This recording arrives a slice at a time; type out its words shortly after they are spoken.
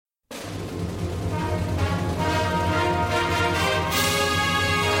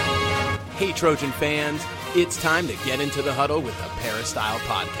Hey, Trojan fans, it's time to get into the huddle with the Peristyle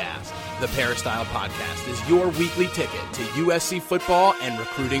Podcast. The Peristyle Podcast is your weekly ticket to USC football and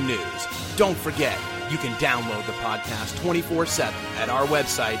recruiting news. Don't forget, you can download the podcast 24/7 at our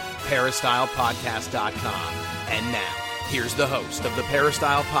website, peristylepodcast.com. And now, here's the host of the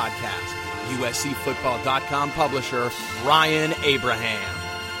Peristyle Podcast, USCfootball.com publisher, Ryan Abraham.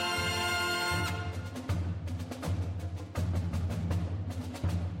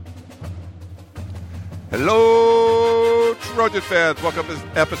 Hello, Trojan fans. Welcome to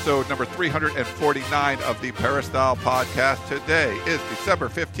episode number 349 of the Peristyle Podcast. Today is December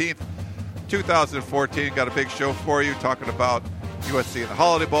 15th, 2014. Got a big show for you talking about USC and the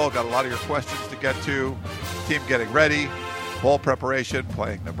Holiday Bowl. Got a lot of your questions to get to. Team getting ready, bowl preparation,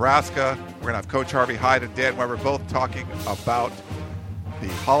 playing Nebraska. We're going to have Coach Harvey, Hyde, and Dan Weber both talking about the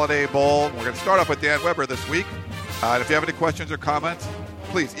Holiday Bowl. We're going to start off with Dan Weber this week. And if you have any questions or comments,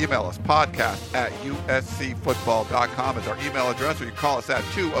 please email us, podcast@uscfootball.com is our email address, or you can call us at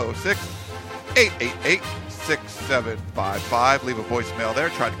 206-888-6755. Leave a voicemail there,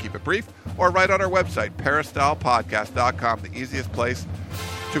 try to keep it brief, or right on our website, peristylepodcast.com, the easiest place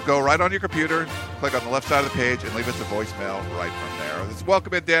to go right on your computer, click on the left side of the page, and leave us a voicemail right from there. Let's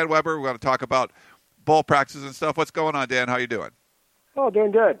welcome in Dan Weber. We're going to talk about bowl practices and stuff. What's going on, Dan? How you doing? Oh,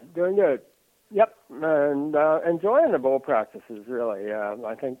 doing good. Yep, and enjoying the bowl practices, really.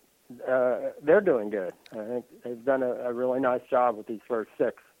 I think they're doing good. I think they've done a really nice job with these first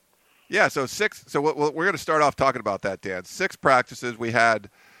six. Yeah, so six. So we're going to start off talking about that, Dan. 6 practices. We had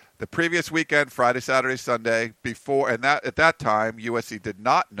the previous weekend, Friday, Saturday, Sunday, before, and that at that time, USC did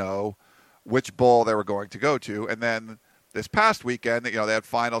not know which bowl they were going to go to. And then this past weekend, they had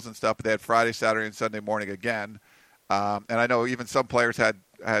finals and stuff, but they had Friday, Saturday, and Sunday morning again. And I know even some players had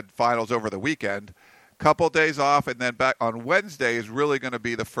finals over the weekend. Couple days off, and then back on Wednesday is really going to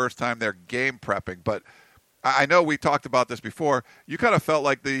be the first time they're game prepping. But I know we talked about this before. You kind of felt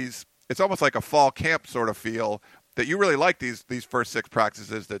like it's almost like a fall camp sort of feel, that you really like these first 6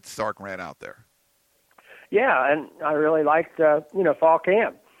 practices that Sark ran out there. Yeah, and I really liked fall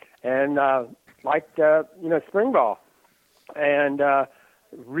camp, and liked spring ball, and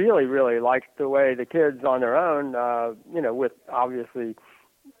really liked the way the kids on their own, with obviously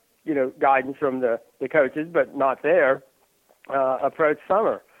guidance from the coaches, but not there, approach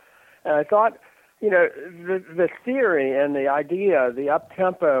summer. And I thought, the theory and the idea, the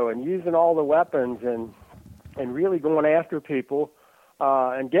up-tempo and using all the weapons and really going after people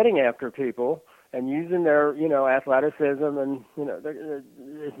and getting after people and using their, athleticism and,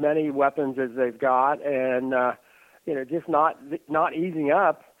 as many weapons as they've got and, just not easing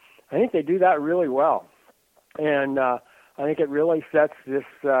up. I think they do that really well. And I think it really sets this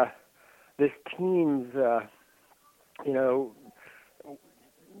team's,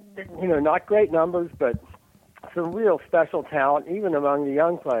 not great numbers, but some real special talent, even among the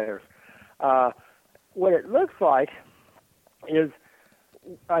young players. What it looks like is,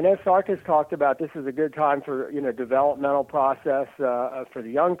 I know Sark has talked about this is a good time for, developmental process for the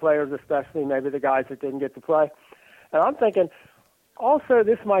young players, especially maybe the guys that didn't get to play. And I'm thinking, also,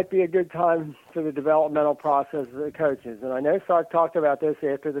 this might be a good time for the developmental process of the coaches. And I know Sark talked about this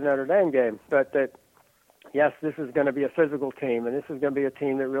after the Notre Dame game, but that, yes, this is going to be a physical team, and this is going to be a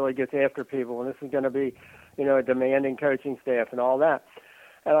team that really gets after people, and this is going to be, a demanding coaching staff and all that.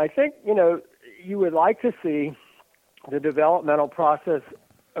 And I think, you would like to see the developmental process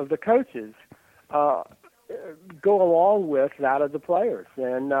of the coaches go along with that of the players.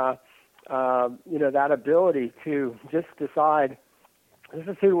 And, that ability to just decide, this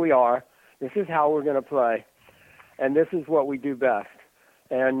is who we are, this is how we're going to play, and this is what we do best.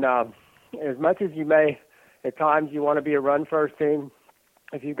 And as much as you may, at times you want to be a run-first team,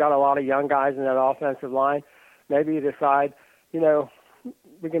 if you've got a lot of young guys in that offensive line, maybe you decide, we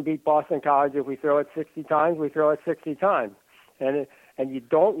can beat Boston College if we throw it 60 times, we throw it 60 times. And you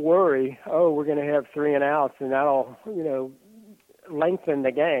don't worry, we're going to have 3 and outs, and that'll, lengthen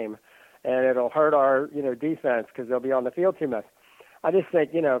the game, and it'll hurt our, defense because they'll be on the field too much. I just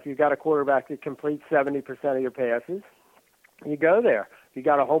think, if you've got a quarterback that completes 70% of your passes, you go there. If you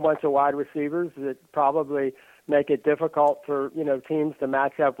got a whole bunch of wide receivers that probably make it difficult for, teams to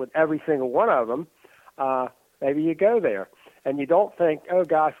match up with every single one of them, maybe you go there. And you don't think, oh,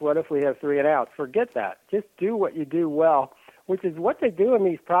 gosh, what if we have 3 and outs? Forget that. Just do what you do well, which is what they do in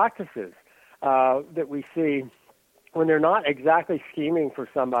these practices that we see when they're not exactly scheming for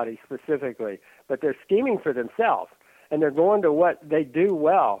somebody specifically, but they're scheming for themselves. And they're going to what they do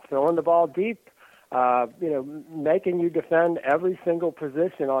well, throwing the ball deep, making you defend every single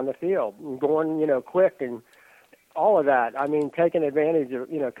position on the field, and going, quick and all of that. I mean, taking advantage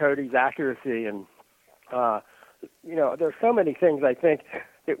of, Cody's accuracy and, there's so many things I think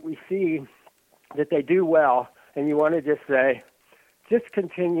that we see that they do well, and you want to just say, just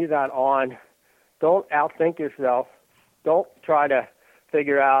continue that on. Don't outthink yourself. Don't try to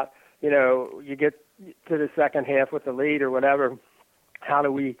figure out, you get to the second half with the lead or whatever, how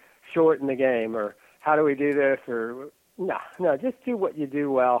do we shorten the game or how do we do this or no, just do what you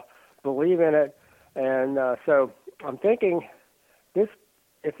do well, believe in it. And so I'm thinking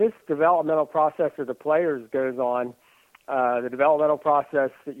if this developmental process of the players goes on, the developmental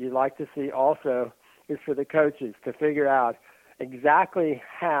process that you'd like to see also is for the coaches to figure out exactly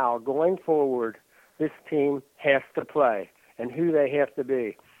how, going forward, this team has to play and who they have to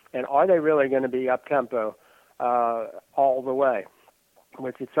be. And are they really going to be up-tempo all the way,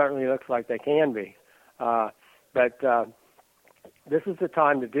 which it certainly looks like they can be. But this is the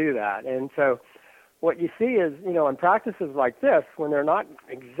time to do that. And so what you see is, in practices like this, when they're not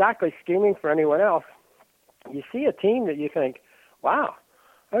exactly scheming for anyone else, you see a team that you think, wow,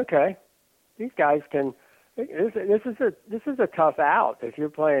 okay, these guys can – this is a tough out if you're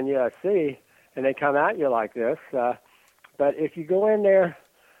playing USC and they come at you like this. But if you go in there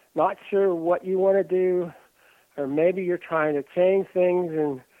not sure what you want to do, or maybe you're trying to change things,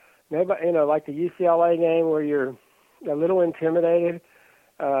 and maybe, like the UCLA game where you're a little intimidated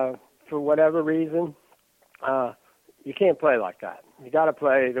for whatever reason, you can't play like that. You got to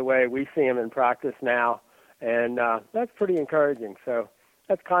play the way we see them in practice now, and that's pretty encouraging. So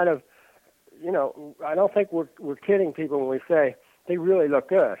that's kind of, I don't think we're kidding people when we say they really look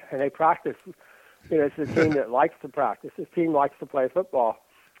good and they practice. It's a team that likes to practice. This team likes to play football,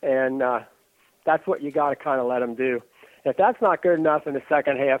 and that's what you got to kind of let them do. If that's not good enough in the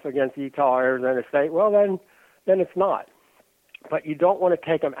second half against Utah or Arizona State, well, then it's not. But you don't want to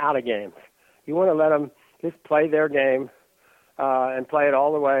take them out of games. You want to let them just play their game and play it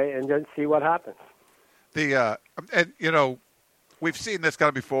all the way and then see what happens. We've seen this kind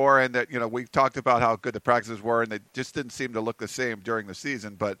of before, and that, we've talked about how good the practices were, and they just didn't seem to look the same during the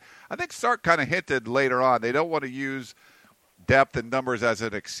season. But I think Sark kind of hinted later on they don't want to use depth and numbers as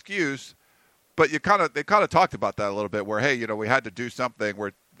an excuse, but they kind of talked about that a little bit, where, hey, we had to do something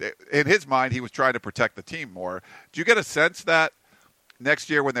where, in his mind, he was trying to protect the team more. Do you get a sense that next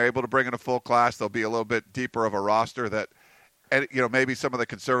year when they're able to bring in a full class, they'll be a little bit deeper of a roster that, and maybe some of the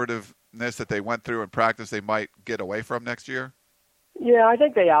conservativeness that they went through in practice they might get away from next year? Yeah, I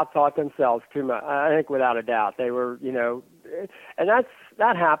think they outthought themselves too much. I think without a doubt they were, and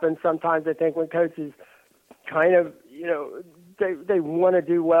that happens sometimes. I think when coaches kind of, they want to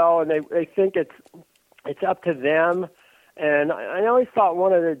do well and they think it's up to them. And I always thought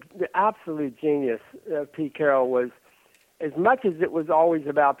one of the absolute genius of Pete Carroll was, as much as it was always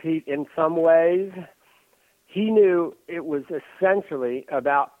about Pete in some ways, he knew it was essentially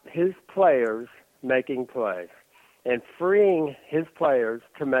about his players making plays and freeing his players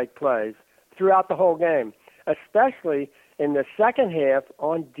to make plays throughout the whole game, especially in the second half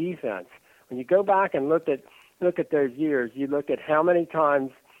on defense. When you go back and look at those years, you look at how many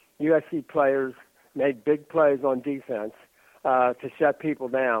times USC players made big plays on defense to shut people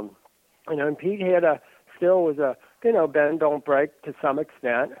down. And Pete had was a bend, don't break to some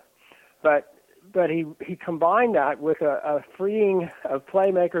extent, but he combined that with a freeing of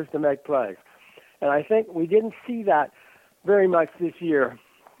playmakers to make plays. And I think we didn't see that very much this year,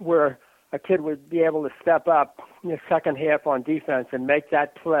 where a kid would be able to step up in the second half on defense and make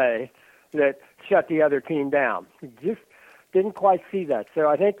that play that shut the other team down. We just didn't quite see that. So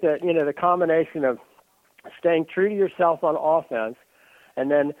I think that, the combination of staying true to yourself on offense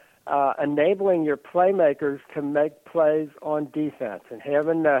and then enabling your playmakers to make plays on defense and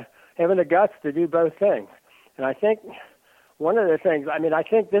having the guts to do both things. And I think one of the things, I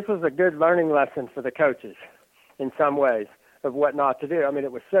think this was a good learning lesson for the coaches in some ways of what not to do.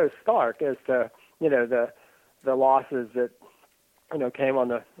 It was so stark as to, the losses that, came on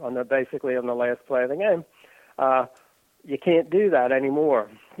the basically on the last play of the game. You can't do that anymore.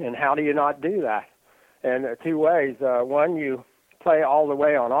 And how do you not do that? And two ways. One, you play all the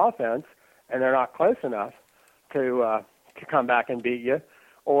way on offense, and they're not close enough to come back and beat you,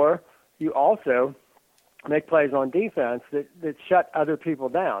 or you also make plays on defense that shut other people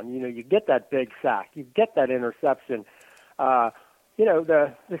down. You get that big sack, you get that interception. Last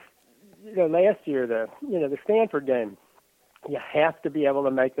year, the Stanford game, you have to be able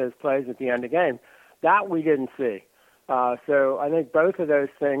to make those plays at the end of the game. That we didn't see. So I think both of those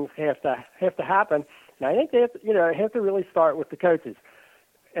things have to happen. And I think they have to really start with the coaches.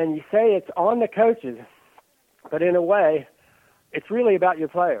 And you say it's on the coaches, but in a way, it's really about your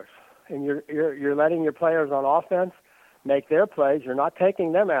players. and you're letting your players on offense make their plays. You're not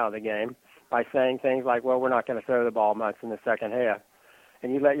taking them out of the game by saying things like, well, we're not going to throw the ball much in the second half.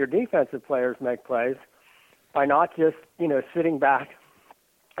 And you let your defensive players make plays by not just, sitting back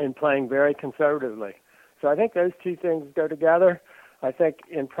and playing very conservatively. So I think those two things go together. I think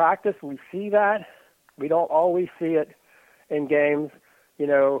in practice we see that. We don't always see it in games, in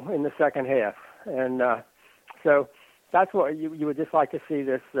the second half. And so that's what you would just like to see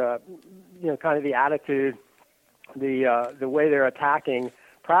this, kind of the attitude, the way they're attacking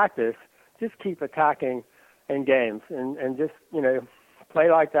practice. Just keep attacking in games and just, play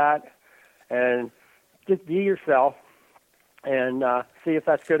like that and just be yourself and see if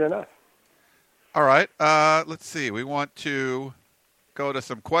that's good enough. All right. Let's see. We want to go to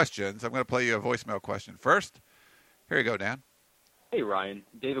some questions. I'm going to play you a voicemail question first. Here you go, Dan. Hey, Ryan.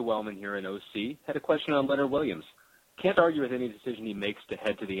 David Wellman here in OC. Had a question on Leonard Williams. Can't argue with any decision he makes to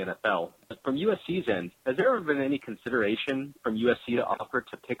head to the NFL. But from USC's end, has there ever been any consideration from USC to offer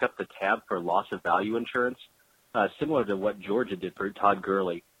to pick up the tab for loss of value insurance, similar to what Georgia did for Todd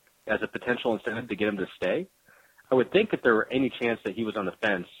Gurley, as a potential incentive to get him to stay? I would think if there were any chance that he was on the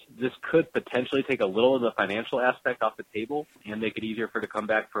fence, this could potentially take a little of the financial aspect off the table and make it easier for him to come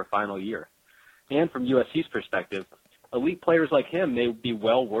back for a final year. And from USC's perspective, elite players like him may be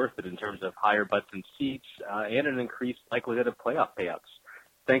well worth it in terms of higher butts and seats and an increased likelihood of playoff payouts.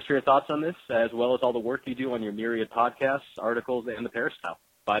 Thanks for your thoughts on this, as well as all the work you do on your myriad podcasts, articles, and the Peristyle.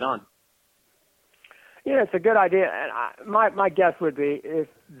 Fight on. Yeah, it's a good idea. And my guess would be if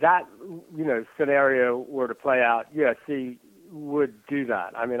that, scenario were to play out, USC would do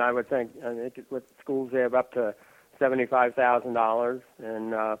that. I mean, I think with schools, they have up to $75,000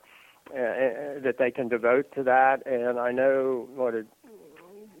 and that they can devote to that. And I know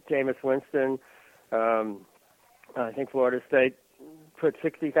Jameis Winston, I think Florida State put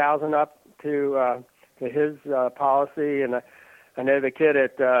 $60,000 up to his policy, and I know the kid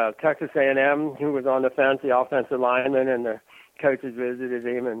at Texas A&M who was on the fence, the offensive lineman, and the coaches visited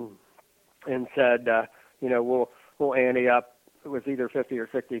him and said, we'll ante up. It was either $50,000 or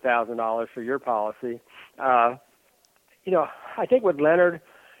 $60,000 for your policy. I think with Leonard,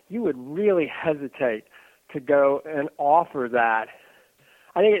 you would really hesitate to go and offer that.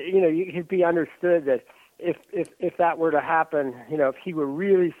 I think it'd be understood that if that were to happen, if he were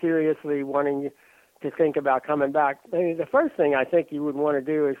really seriously wanting to think about coming back, the first thing I think you would want to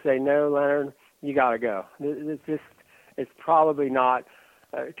do is say, no, Leonard, you got to go. It's probably not,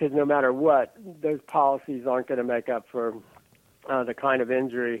 because no matter what, those policies aren't going to make up for the kind of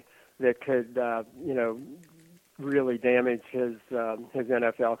injury that could, really damage his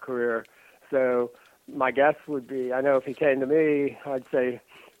NFL career. So my guess would be, I know if he came to me, I'd say,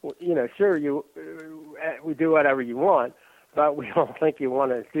 sure, we do whatever you want, but we don't think you want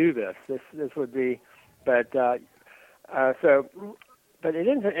to do this. This would be, but it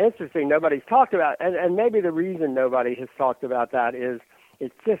is interesting. Nobody's talked about, and maybe the reason nobody has talked about that is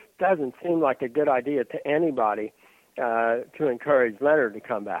it just doesn't seem like a good idea to anybody to encourage Leonard to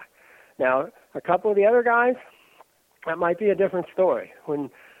come back. Now, a couple of the other guys, that might be a different story. When,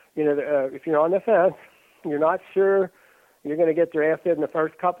 if you're on the fence, you're not sure you're going to get drafted in the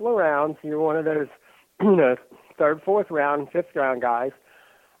first couple of rounds. You're one of those, third, fourth round, fifth round guys.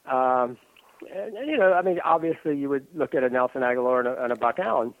 Obviously you would look at a Nelson Aguilar and a Buck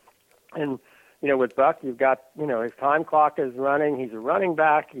Allen. And, with Buck, you've got, his time clock is running. He's a running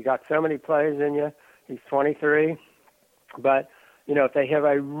back. You got so many plays in you. He's 23. But, if they have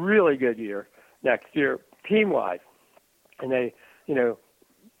a really good year next year, team-wise, and they,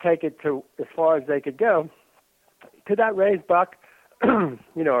 take it to as far as they could go, could that raise Buck, a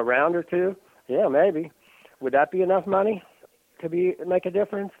round or two? Yeah, maybe. Would that be enough money to make a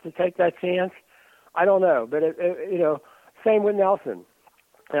difference, to take that chance? I don't know. But, same with Nelson.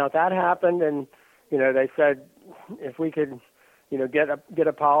 Now, if that happened and, they said if we could, get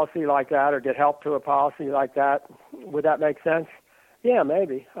a policy like that or get help to a policy like that, would that make sense? Yeah,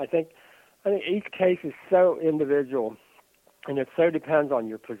 maybe. I think each case is so individual, and it so depends on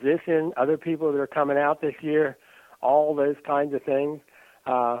your position, other people that are coming out this year, all those kinds of things.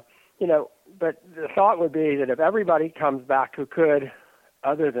 But the thought would be that if everybody comes back who could,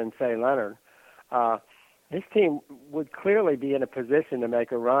 other than, say, Leonard, this team would clearly be in a position to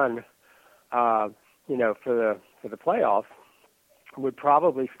make a run, for the playoffs. Would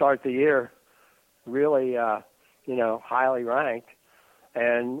probably start the year really, highly ranked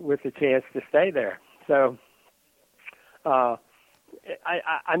and with the chance to stay there. So I'm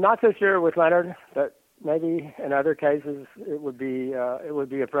not so sure with Leonard, but maybe in other cases it would be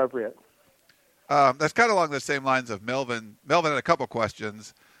appropriate. That's kind of along the same lines of Melvin. Melvin had a couple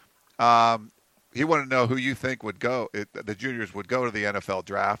questions. He wanted to know who you think would go. The juniors would go to the NFL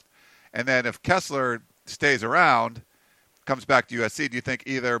draft, and then if Kessler stays around, comes back to USC, do you think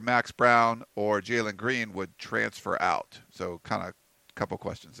either Max Brown or Jalen Green would transfer out? So, kind of a couple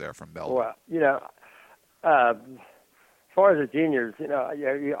questions there from Melvin. Well, as far as the juniors,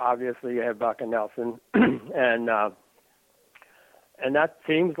 obviously you have Buck and Nelson, and that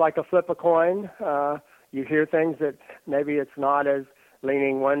seems like a flip a coin. You hear things that maybe it's not as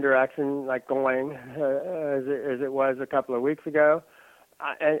leaning one direction, like going as it was a couple of weeks ago.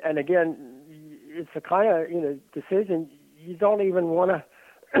 And again, it's a kind of decision you don't even want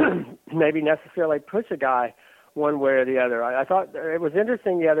to maybe necessarily push a guy one way or the other. I thought it was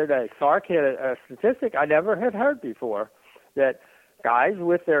interesting the other day. Sark had a statistic I never had heard before, that guys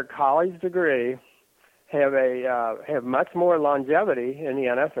with their college degree have much more longevity in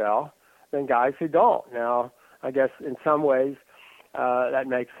the NFL than guys who don't. Now, I guess in some ways that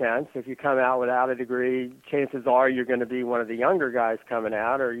makes sense. If you come out without a degree, chances are you're going to be one of the younger guys coming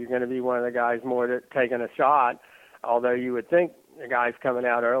out, or you're going to be one of the guys more taking a shot, although you would think the guys coming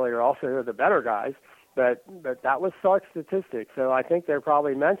out earlier also are the better guys. But that was Sark's statistic. So I think they're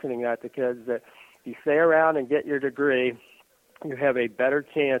probably mentioning that to kids, that if you stay around and get your degree, you have a better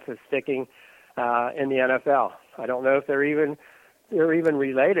chance of sticking in the NFL. I don't know if they're even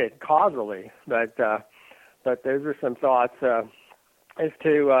related causally, but those are some thoughts as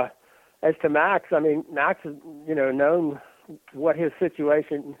to Max. I mean, Max has known what his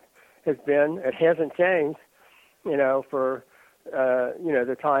situation has been. It hasn't changed, for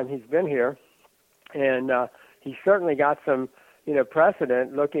the time he's been here, and he's certainly got some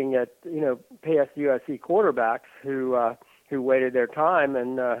precedent looking at past USC quarterbacks who waited their time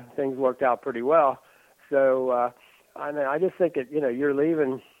and things worked out pretty well. So I just think that you're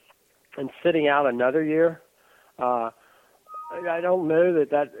leaving and sitting out another year. I don't know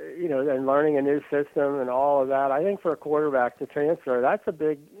that and learning a new system and all of that. I think for a quarterback to transfer,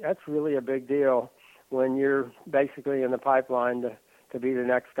 that's really a big deal when you're basically in the pipeline to be the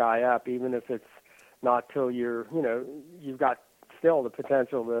next guy up, even if it's not till you've got still the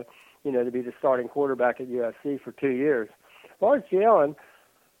potential to be the starting quarterback at USC for 2 years. As far as Jalen,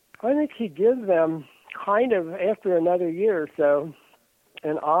 I think he gives them kind of, after another year or so,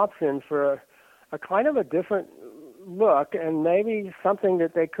 an option for a kind of a different look, and maybe something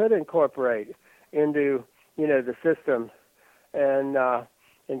that they could incorporate into the system, and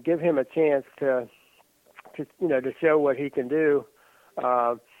give him a chance to show what he can do,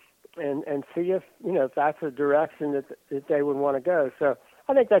 and see if that's a direction that they would want to go. So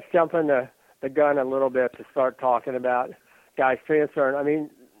I think that's jumping the gun a little bit to start talking about guys transferring. I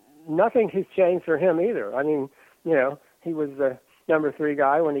mean, nothing has changed for him either. I mean, he was the number 3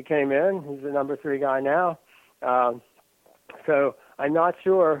 guy when he came in. He's the number 3 guy now. So I'm not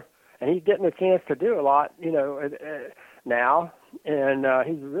sure, and he's getting a chance to do a lot, now, and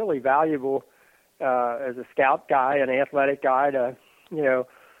he's really valuable as a scout guy, an athletic guy to,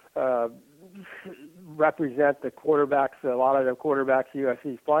 represent the quarterbacks, a lot of the quarterbacks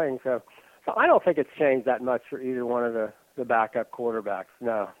USC's playing. So I don't think it's changed that much for either one of the backup quarterbacks.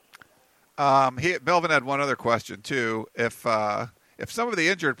 No. Melvin had one other question too. If some of the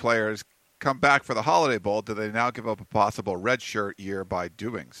injured players come back for the Holiday Bowl, do they now give up a possible redshirt year by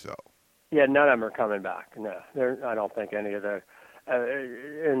doing so? Yeah, none of them are coming back. No, I don't think any of those.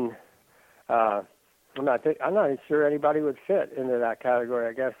 I'm not even sure anybody would fit into that category.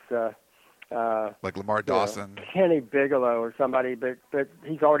 I guess like Lamar Dawson, Kenny Bigelow, or somebody, but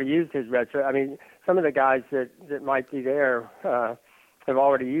he's already used his redshirt. I mean, some of the guys that might be there have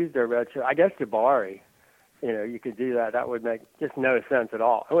already used their redshirt. I guess Jabari. You could do that. That would make just no sense at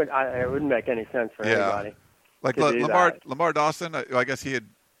all. It wouldn't make any sense for anybody. Like Lamar Dawson, I guess he had.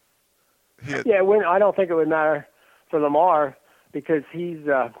 Yeah, I don't think it would matter for Lamar because he's.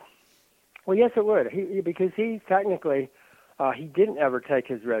 Well, yes, it would. Because he's technically he didn't ever take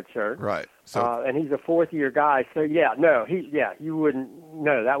his red shirt. Right. So and he's a 4th-year guy. So you wouldn't.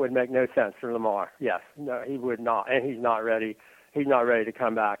 No, that would make no sense for Lamar. Yes, no, he would not, and he's not ready. He's not ready to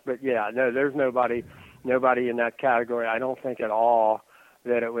come back. But yeah, no, there's nobody in that category. I don't think at all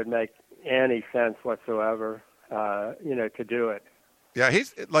that it would make any sense whatsoever, to do it. Yeah,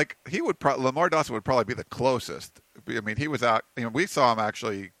 Lamar Dawson would probably be the closest. I mean, he was out. We saw him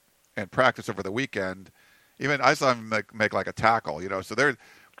actually in practice over the weekend. Even I saw him make like a tackle. So there's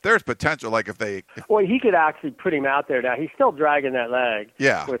potential. Like well, he could actually put him out there now. He's still dragging that leg.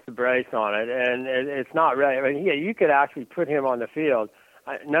 Yeah. With the brace on it, and it's not ready. I mean, you could actually put him on the field.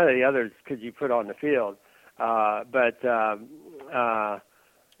 None of the others could you put on the field, but I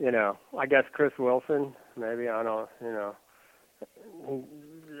guess Chris Wilson, maybe, I don't,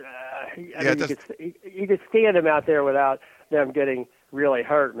 you could stand them out there without them getting really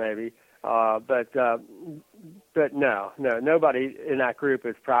hurt, maybe. But no, nobody in that group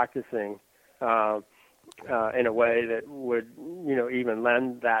is practicing in a way that would, even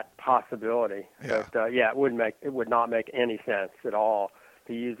lend that possibility. Yeah. But it would not make any sense at all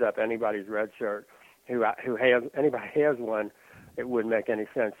to use up anybody's red shirt anybody has one. It wouldn't make any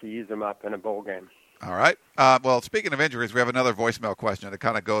sense to use them up in a bowl game. All right. Well, speaking of injuries, we have another voicemail question that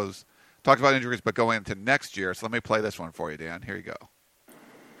kind of talks about injuries, but going into next year. So let me play this one for you, Dan. Here you go.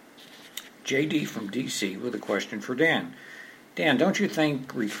 JD from DC with a question for Dan. Dan, don't you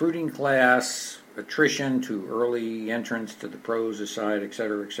think recruiting class, attrition to early entrance to the pros aside, et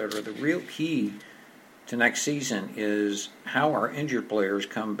cetera, the real key to next season is how our injured players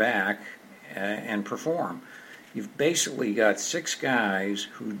come back and perform? You've basically got 6 guys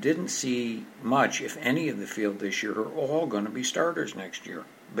who didn't see much, if any, of the field this year, who are all going to be starters next year.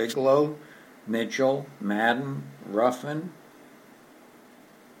 Bigelow, Mitchell, Madden, Ruffin,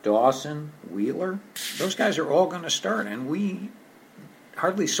 Dawson, Wheeler. Those guys are all going to start, and we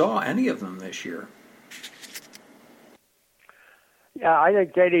hardly saw any of them this year. Yeah, I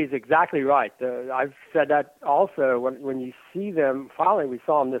think JD is exactly right. I've said that also. When you see them, finally we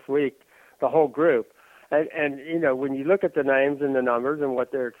saw them this week, the whole group. And when you look at the names and the numbers and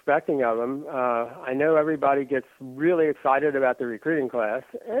what they're expecting of them, I know everybody gets really excited about the recruiting class,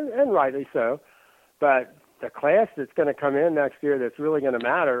 and rightly so. But the class that's going to come in next year that's really going to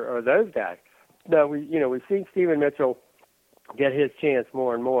matter are those guys. Now, we've seen Stephen Mitchell get his chance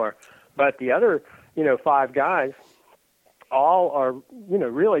more and more. But the other, 5 guys all are,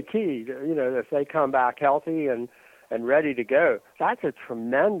 really key. If they come back healthy and ready to go, that's a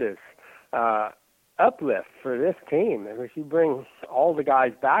tremendous uplift for this team. And if you bring all the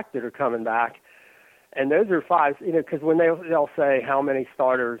guys back that are coming back, and those are 5, because when they'll say how many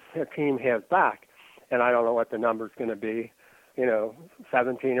starters a team has back, and I don't know what the number's going to be,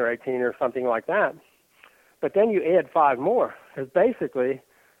 17 or 18 or something like that. But then you add 5 more, because basically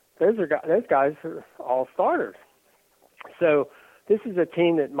those guys are all starters. So this is a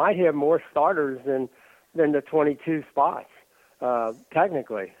team that might have more starters than the 22 spots,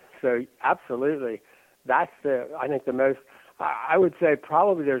 technically. So absolutely, that's I think the most. I would say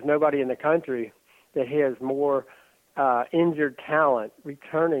probably there's nobody in the country that has more injured talent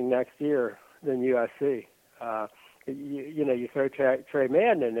returning next year than USC. You throw Trey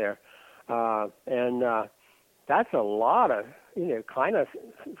Madden in there, and that's a lot of kind of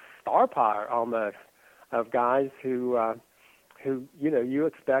star power almost of guys who you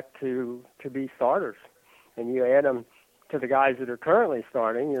expect to be starters, and you add them to the guys that are currently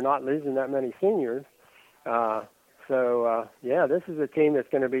starting. You're not losing that many seniors. This is a team that's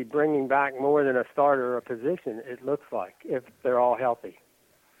going to be bringing back more than a starter or a position, it looks like, if they're all healthy.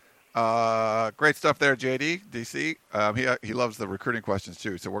 Great stuff there, JD, DC. He loves the recruiting questions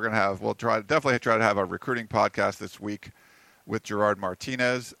too. So we'll definitely try to have a recruiting podcast this week with Gerard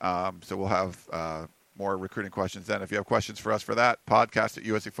Martinez. So we'll have more recruiting questions then. If you have questions for us for that, podcast at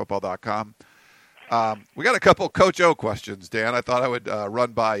uscfootball.com. We got a couple Coach O questions, Dan. I thought I would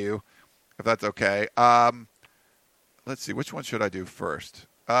run by you, if that's okay. Let's see, which one should I do first?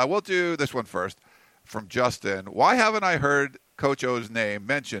 We'll do this one first from Justin. Why haven't I heard Coach O's name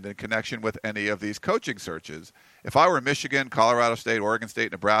mentioned in connection with any of these coaching searches? If I were Michigan, Colorado State, Oregon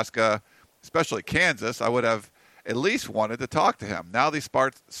State, Nebraska, especially Kansas, I would have at least wanted to talk to him. Now these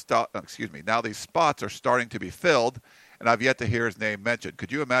spots are starting to be filled, and I've yet to hear his name mentioned.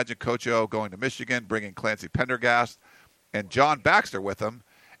 Could you imagine Coach O going to Michigan, bringing Clancy Pendergast and John Baxter with him,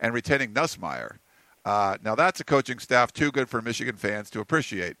 and retaining Nussmeier? Now that's a coaching staff too good for Michigan fans to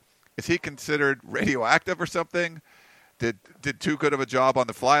appreciate. Is he considered radioactive or something? Did too good of a job on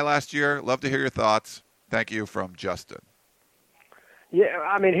the fly last year? Love to hear your thoughts. Thank you, from Justin. Yeah,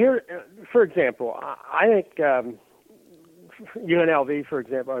 I mean, here, for example, I think UNLV, for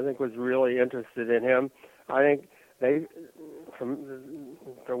example, I think was really interested in him. I think from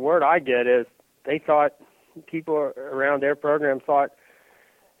the word I get is they thought, people around their program thought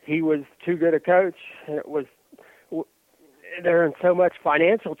he was too good a coach, and they're in so much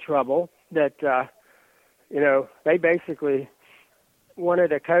financial trouble that they basically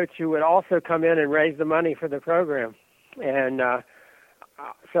wanted a coach who would also come in and raise the money for the program. And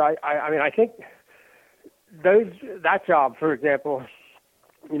so I think that job, for example,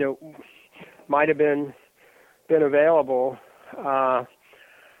 might have been available.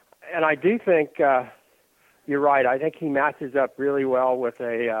 And I do think you're right. I think he matches up really well with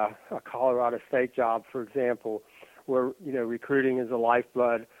a Colorado State job, for example, where recruiting is a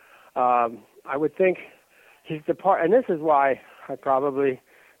lifeblood. I would think he's and this is why I probably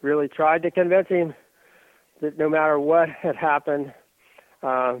really tried to convince him that no matter what had happened,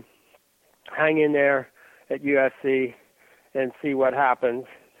 hang in there at USC and see what happens,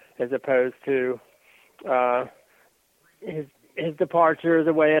 as opposed to his departure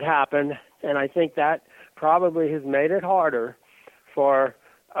the way it happened. And I think that probably has made it harder for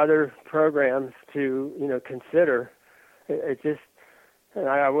other programs to, consider. It just, and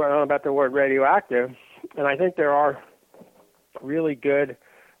I don't know about the word radioactive, and I think there are really good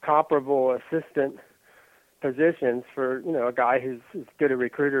comparable assistant positions for, a guy who's as good a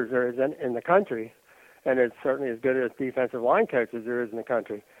recruiter as there is in the country, and is certainly as good a defensive line coach as there is in the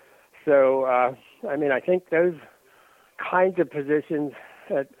country. So, I think those kinds of positions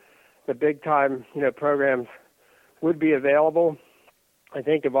at the big-time, programs would be available. I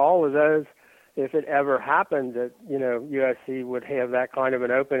think of all of those, if it ever happened that, USC would have that kind of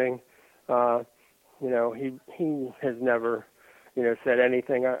an opening, he has never, said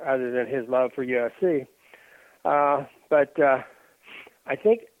anything other than his love for USC. But I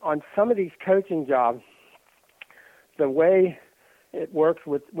think on some of these coaching jobs, the way it works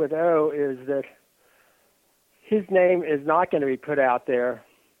with O is that his name is not going to be put out there.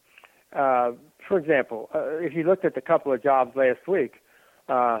 For example, if you looked at the couple of jobs last week,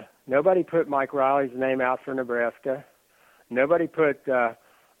 nobody put Mike Riley's name out for Nebraska. Nobody put Gary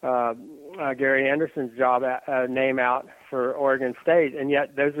Anderson's name out for Oregon State, and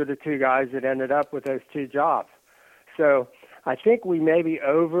yet those are the two guys that ended up with those two jobs. So I think we maybe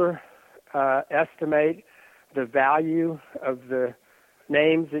overestimate the value of the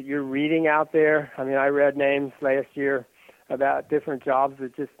names that you're reading out there. I mean, I read names last year about different jobs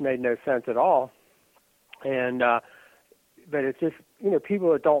that just made no sense at all. And but it's just,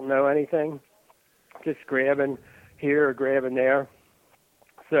 people that don't know anything, just grabbing here or grabbing there.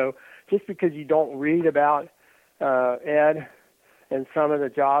 So just because you don't read about Ed and some of the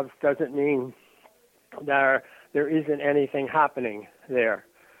jobs doesn't mean there isn't anything happening there.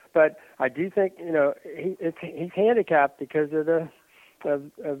 But I do think, he's handicapped because of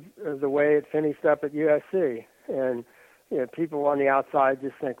the way it finished up at USC. And, people on the outside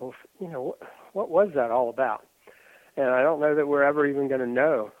just think, well, what was that all about? And I don't know that we're ever even going to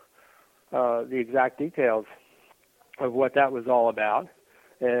know the exact details of what that was all about.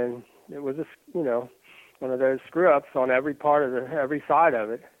 And it was one of those screw-ups on every side of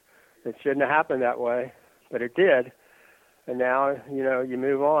it. It shouldn't have happened that way, but it did. And now, you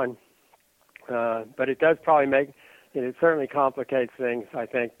move on. But it does probably it certainly complicates things, I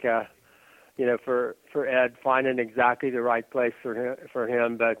think, for Ed finding exactly the right place for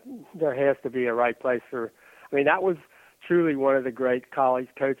him. But there has to be a right place that was truly one of the great college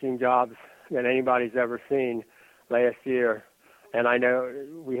coaching jobs that anybody's ever seen last year. And I know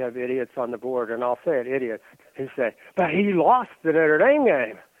we have idiots on the board, and I'll say it, idiots, who say, but he lost the Notre Dame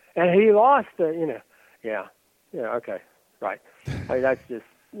game, and he lost okay, right. That's just,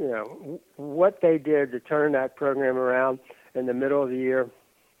 what they did to turn that program around in the middle of the year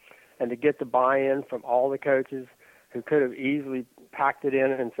and to get the buy-in from all the coaches who could have easily packed it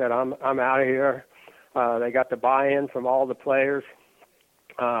in and said, I'm out of here. They got the buy-in from all the players,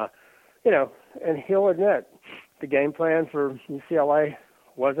 and he'll admit the game plan for UCLA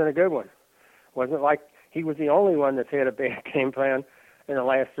wasn't a good one. Wasn't like he was the only one that's had a bad game plan in the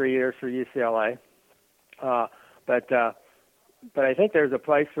last 3 years for UCLA. But I think there's a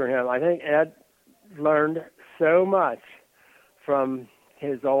place for him. I think Ed learned so much from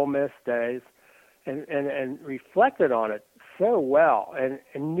his Ole Miss days and reflected on it so well and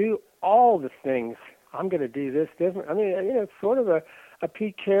knew all the things. I'm going to do this different. It's sort of a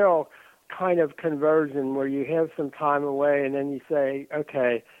Pete Carroll kind of conversion where you have some time away and then you say,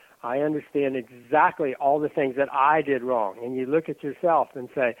 okay, I understand exactly all the things that I did wrong. And you look at yourself and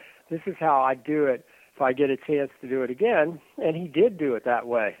say, this is how I do it if I get a chance to do it again. And he did do it that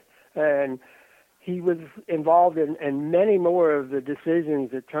way. And he was involved in many more of the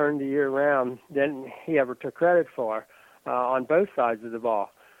decisions that turned the year around than he ever took credit for on both sides of the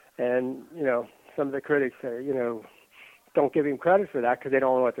ball. And, some of the critics say, don't give him credit for that because they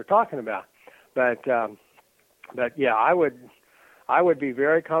don't know what they're talking about. But yeah, I would be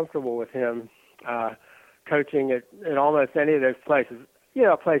very comfortable with him coaching at almost any of those places.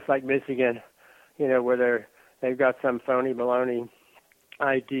 A place like Michigan, where they've got some phony baloney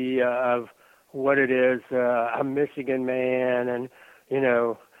idea of what it is, a Michigan man, and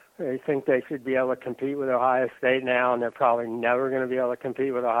they think they should be able to compete with Ohio State now, and they're probably never going to be able to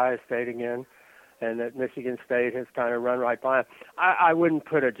compete with Ohio State again. And that Michigan State has kind of run right by them. I wouldn't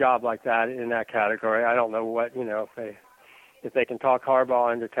put a job like that in that category. I don't know what, if they can talk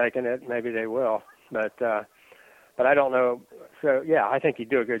Harbaugh into taking it, maybe they will. But but I don't know. So, yeah, I think he'd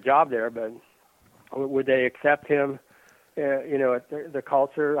do a good job there, but would they accept him, at the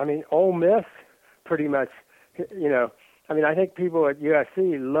culture? I mean, Ole Miss pretty much, I think people at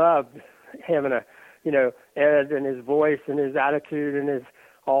USC loved having Ed and his voice and his attitude and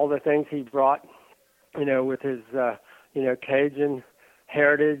all the things he brought, with his, Cajun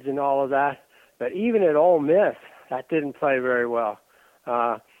heritage and all of that. But even at Ole Miss, that didn't play very well.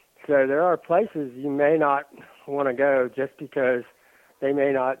 So there are places you may not want to go just because they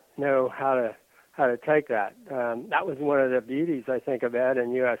may not know how to take that. That was one of the beauties, I think, of Ed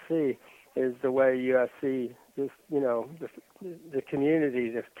and USC is the way USC just, the community,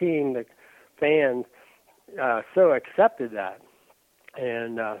 the team, the fans so accepted that.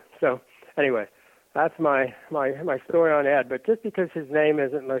 And so anyway, that's my story on Ed. But just because his name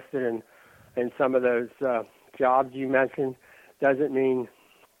isn't listed in some of those jobs you mentioned doesn't mean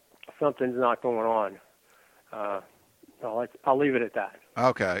something's not going on. I'll leave it at that.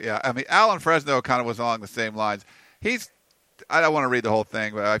 Okay, yeah. I mean, Alan Fresno kind of was along the same lines. I don't want to read the whole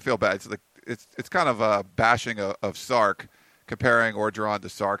thing, but I feel bad. It's kind of a bashing of Sark, comparing Orgeron to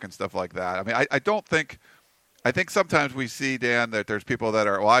Sark and stuff like that. I mean, I think sometimes we see, Dan, that there's people that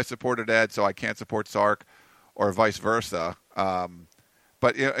are, well, I supported Ed, so I can't support Sark, or vice versa.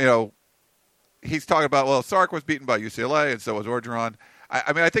 But, he's talking about, well, Sark was beaten by UCLA, and so was Orgeron.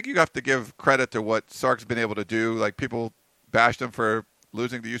 I mean, I think you have to give credit to what Sark's been able to do. Like, people bashed him for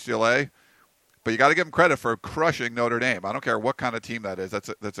losing to UCLA, but you got to give him credit for crushing Notre Dame. I don't care what kind of team that is.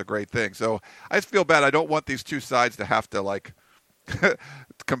 That's a great thing. So I just feel bad. I don't want these two sides to have to, like,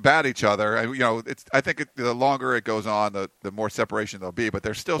 combat each other. I think the longer it goes on, the more separation there'll be. But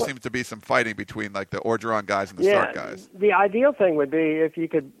there still seems to be some fighting between, like, the Orgeron guys and the Sark guys. The ideal thing would be if you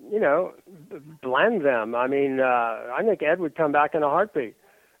could, blend them. I mean, I think Ed would come back in a heartbeat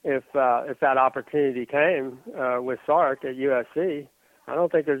if that opportunity came with Sark at USC. I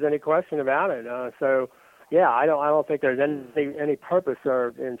don't think there's any question about it. I don't think there's any purpose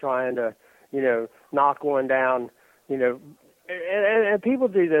served in trying to, knock one down, And people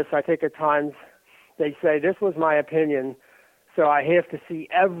do this, I think, at times. They say, this was my opinion, so I have to see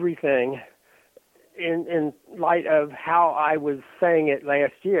everything in light of how I was saying it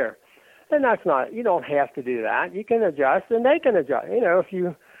last year. And that's not, you don't have to do that. You can adjust, and they can adjust. If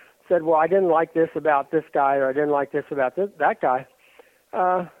you said, well, I didn't like this about this guy, or I didn't like this about that guy,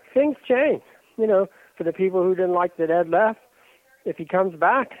 things change. For the people who didn't like that Ed left, if he comes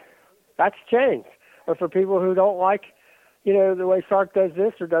back, that's change. Or for people who don't like, the way Sark does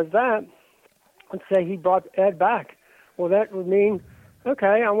this or does that, let's say he brought Ed back. Well, that would mean,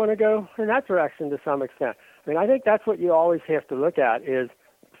 okay, I want to go in that direction to some extent. I mean, I think that's what you always have to look at is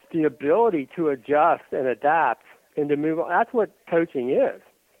the ability to adjust and adapt and to move on. That's what coaching is.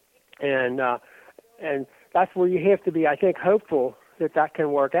 And that's where you have to be, I think, hopeful that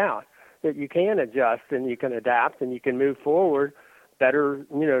can work out, that you can adjust and you can adapt and you can move forward better,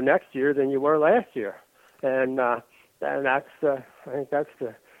 next year than you were last year. And that's, I think that's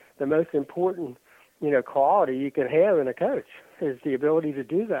the most important, quality you can have in a coach is the ability to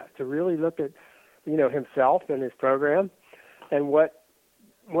do that, to really look at, himself and his program and what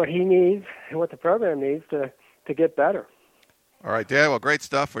he needs and what the program needs to get better. All right, Dan, well, great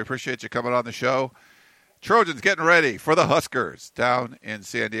stuff. We appreciate you coming on the show. Trojans getting ready for the Huskers down in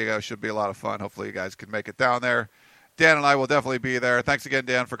San Diego. Should be a lot of fun. Hopefully you guys can make it down there. Dan and I will definitely be there. Thanks again,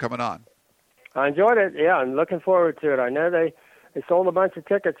 Dan, for coming on. I enjoyed it, yeah. I'm looking forward to it. I know they sold a bunch of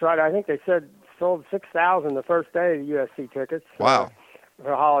tickets, right? I think they said sold 6,000 the first day of USC tickets. Wow.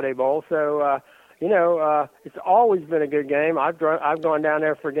 For Holiday Bowl. So, it's always been a good game. I've gone down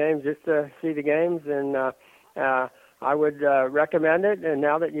there for games just to see the games, and I would recommend it. And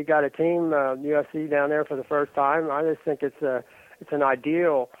now that you got a team, USC down there for the first time, I just think it's an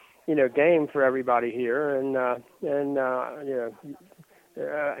ideal, game for everybody here. And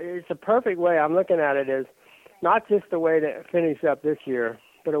it's a perfect way. I'm looking at it as not just a way to finish up this year,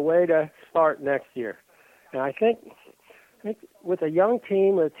 but a way to start next year. And I think with a young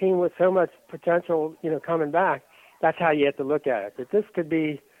team, a team with so much potential, coming back, that's how you have to look at it. That this could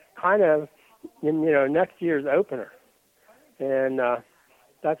be kind of, next year's opener. And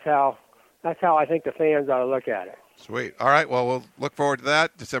that's how I think the fans ought to look at it. Sweet. All right. Well, we'll look forward to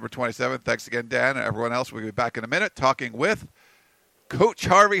that. December 27th. Thanks again, Dan, and everyone else. We'll be back in a minute talking with Coach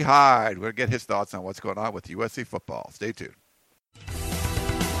Harvey Hyde. We'll get his thoughts on what's going on with USC football. Stay tuned.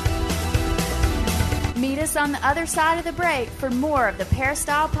 Meet us on the other side of the break for more of the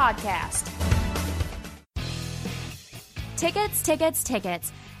Peristyle Podcast. Tickets, tickets,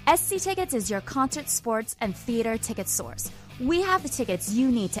 tickets. SC Tickets is your concert, sports, and theater ticket source. We have the tickets you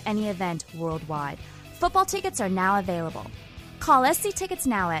need to any event worldwide. Football tickets are now available. Call SC Tickets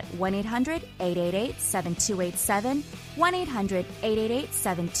now at 1-800-888-7287,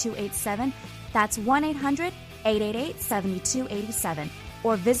 1-800-888-7287. That's 1-800-888-7287.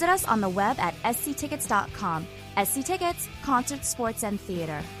 Or visit us on the web at sctickets.com. SC Tickets, concert, sports, and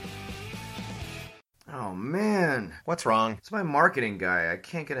theater. Oh, man. What's wrong? It's my marketing guy. I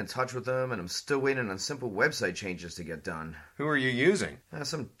can't get in touch with him, and I'm still waiting on simple website changes to get done. Who are you using?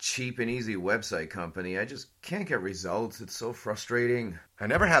 Some cheap and easy website company. I just can't get results. It's so frustrating. I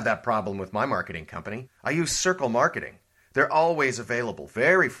never had that problem with my marketing company. I use Circle Marketing. They're always available,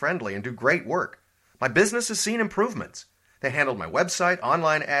 very friendly, and do great work. My business has seen improvements. They handled my website,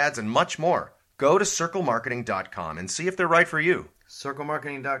 online ads, and much more. Go to circlemarketing.com and see if they're right for you.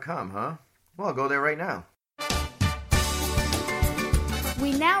 Circlemarketing.com, huh? Well, I'll go there right now.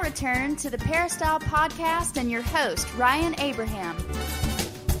 We now return to the Peristyle Podcast and your host, Ryan Abraham.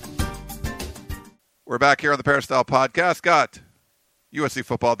 We're back here on the Peristyle Podcast. Got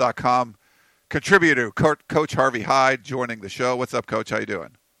USCFootball.com contributor Coach Harvey Hyde joining the show. What's up, Coach? How you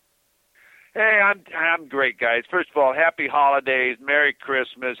doing? Hey, I'm great, guys. First of all, happy holidays, Merry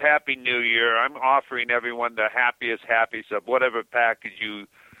Christmas, Happy New Year. I'm offering everyone the happiest of whatever package you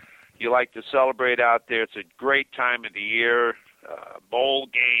like to celebrate out there. It's a great time of the year. Bowl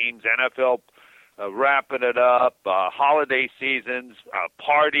games, NFL wrapping it up, holiday seasons,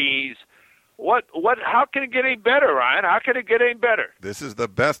 parties. How can it get any better, Ryan? How can it get any better? This is the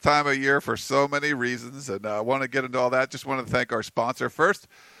best time of year for so many reasons, and I want to get into all that. Just want to thank our sponsor first,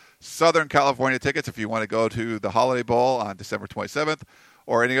 Southern California Tickets. If you want to go to the Holiday Bowl on December 27th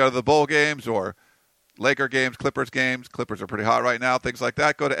or any of the bowl games or Laker games, Clippers games. Clippers are pretty hot right now, things like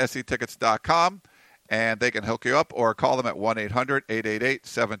that. Go to sctickets.com, and they can hook you up, or call them at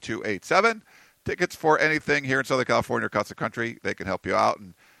 1-800-888-7287. Tickets for anything here in Southern California or across the country, they can help you out.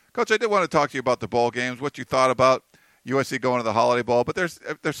 And, Coach, I did want to talk to you about the bowl games, what you thought about USC going to the Holiday Bowl, but there's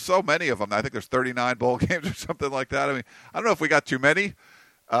so many of them. I think there's 39 bowl games or something like that. I mean, I don't know if we got too many,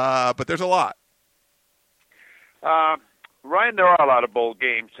 but there's a lot. Ryan, there are a lot of bowl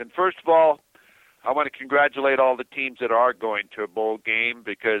games. And first of all, I want to congratulate all the teams that are going to a bowl game,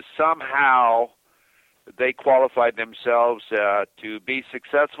 because somehow they qualified themselves to be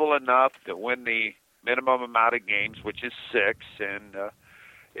successful enough to win the minimum amount of games, which is 6. And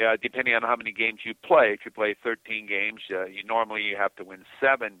depending on how many games you play, if you play 13 games, you have to win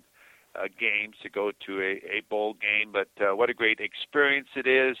 7 games to go to a bowl game. But what a great experience it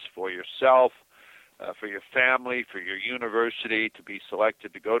is for yourself, for your family, for your university, to be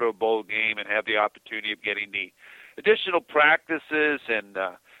selected to go to a bowl game and have the opportunity of getting the additional practices and,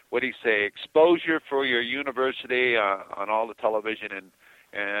 exposure for your university on all the television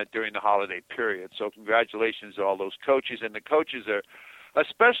and during the holiday period. So congratulations to all those coaches. And the coaches are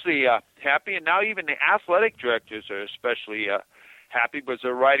especially happy, and now even the athletic directors are especially happy, because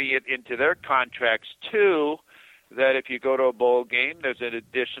they're writing it into their contracts too, that if you go to a bowl game, there's an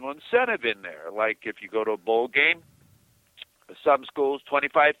additional incentive in there. Like if you go to a bowl game, some schools,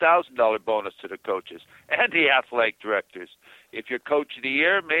 $25,000 bonus to the coaches and the athletic directors. If you're coach of the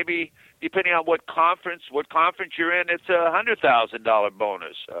year, maybe depending on what conference you're in, it's a $100,000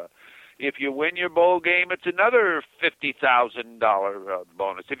 bonus. If you win your bowl game, it's another $50,000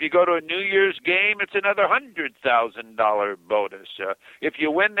 bonus. If you go to a New Year's game, it's another $100,000 bonus. If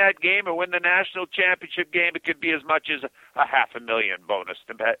you win that game or win the national championship game, it could be as much as $500,000 bonus,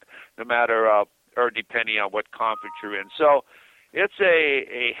 no matter or depending on what conference you're in. So it's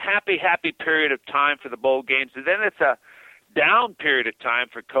a happy period of time for the bowl games, and then it's a down period of time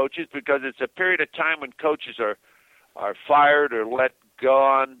for coaches, because it's a period of time when coaches are fired or let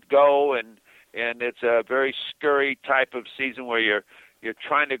go, and it's a very scurry type of season where you're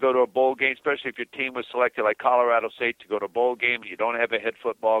trying to go to a bowl game, especially if your team was selected like Colorado State to go to a bowl game. You don't have a head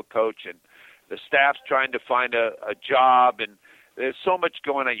football coach, and the staff's trying to find a job, and there's so much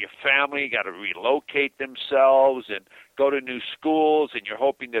going on. Your family got to relocate themselves and go to new schools, and you're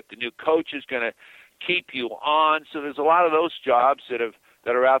hoping that the new coach is going to keep you on. So there's a lot of those jobs that are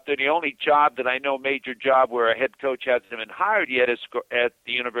out there. The only job that I know, major job, where a head coach hasn't been hired yet is at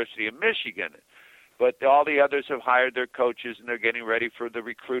the University of Michigan. But all the others have hired their coaches, and they're getting ready for the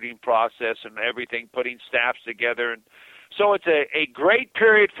recruiting process and everything, putting staffs together. And so it's a great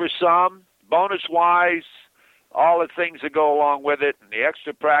period for some, bonus-wise, all the things that go along with it, and the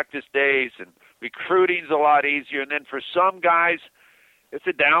extra practice days, and recruiting's a lot easier. And then for some guys, it's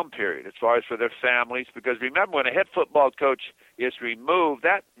a down period as far as for their families, because remember, when a head football coach is removed,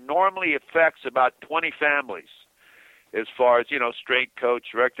 that normally affects about 20 families as far as, strength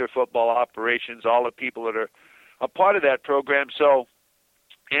coach, director of football operations, all the people that are a part of that program. So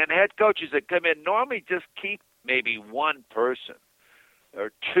And head coaches that come in normally just keep maybe one person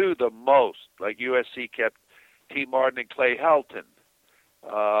or two the most, like USC kept T. Martin and Clay Helton.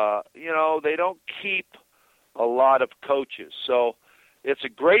 They don't keep a lot of coaches. So it's a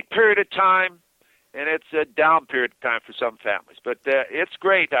great period of time, and it's a down period of time for some families. But it's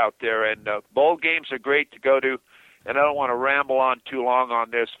great out there, and bowl games are great to go to. And I don't want to ramble on too long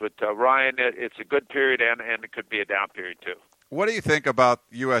on this, but Ryan, it's a good period, and it could be a down period too. What do you think about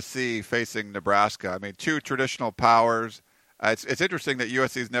USC facing Nebraska? I mean, two traditional powers. It's interesting that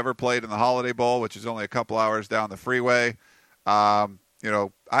USC's never played in the Holiday Bowl, which is only a couple hours down the freeway. Nebraska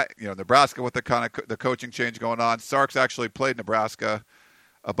with the coaching change going on. Sark's actually played Nebraska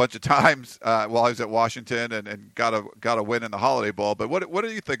a bunch of times while he was at Washington and got a win in the Holiday Bowl. But what do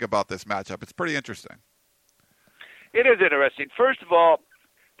you think about this matchup? It's pretty interesting. It is interesting. First of all,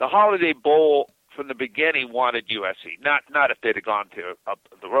 the Holiday Bowl from the beginning wanted USC. Not if they'd have gone to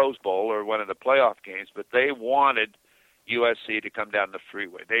the Rose Bowl or one of the playoff games, but they wanted USC to come down the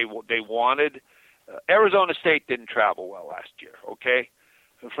freeway. They wanted Arizona State didn't travel well last year, okay,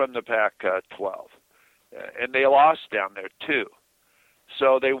 from the Pac-12. And they lost down there too.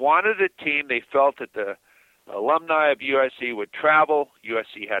 So they wanted a team. They felt that the alumni of USC would travel.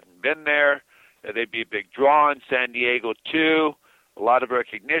 USC hadn't been there. They'd be a big draw in San Diego, too. A lot of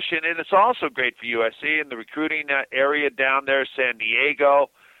recognition. And it's also great for USC in the recruiting area down there, San Diego,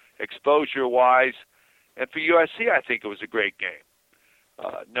 exposure-wise. And for USC, I think it was a great game.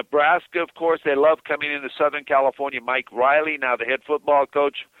 Nebraska, of course, they love coming into Southern California. Mike Riley, now the head football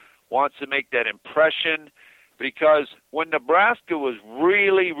coach, wants to make that impression because when Nebraska was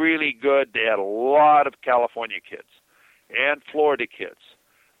really, really good, they had a lot of California kids and Florida kids.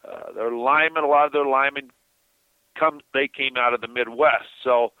 A lot of their linemen came out of the Midwest.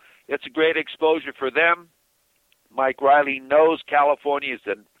 So it's a great exposure for them. Mike Riley knows California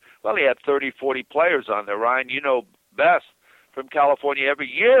he had 30, 40 players on there. Ryan, you know best from California every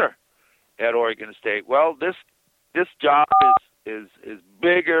year at Oregon State. Well, this job is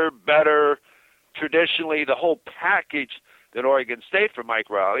bigger, better, traditionally the whole package than Oregon State for Mike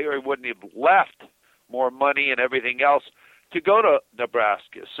Riley, or he wouldn't have left more money and everything else to go to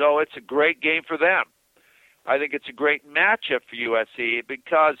Nebraska. So it's a great game for them. I think it's a great matchup for USC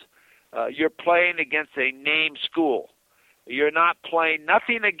because you're playing against a named school. You're not playing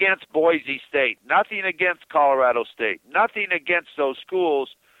nothing against Boise State, nothing against Colorado State, nothing against those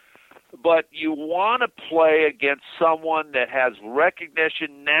schools, but you want to play against someone that has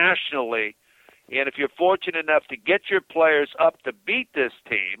recognition nationally. And if you're fortunate enough to get your players up to beat this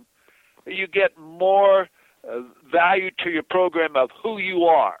team, you get more value to your program of who you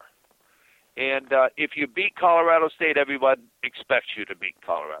are. And if you beat Colorado State, everyone expects you to beat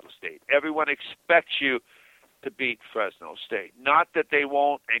Colorado State. Everyone expects you to beat Fresno State. Not that they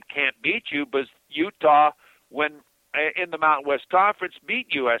won't and can't beat you, but Utah, when in the Mountain West Conference, beat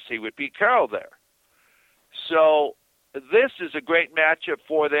USC with Pete Carroll there. So this is a great matchup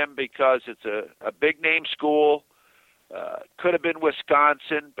for them because it's a big-name school. Could have been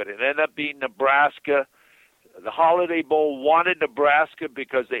Wisconsin, but it ended up being Nebraska. The Holiday Bowl wanted Nebraska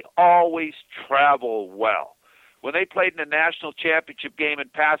because they always travel well. When they played in the national championship game in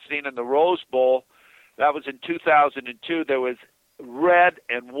Pasadena in the Rose Bowl, that was in 2002, there was red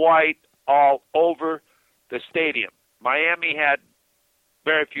and white all over the stadium. Miami had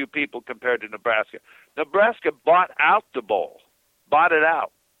very few people compared to Nebraska. Nebraska bought out the bowl, bought it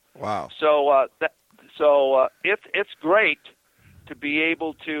out. Wow. So it's great to be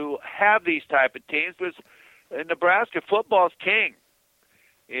able to have these type of teams because Nebraska football is king.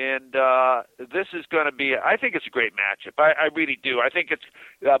 And this is going to be, I think it's a great matchup. I really do. I think it's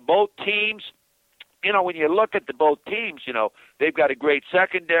both teams, when you look at both teams, they've got a great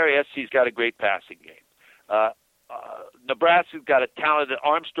secondary. SC's got a great passing game. Nebraska's got a talented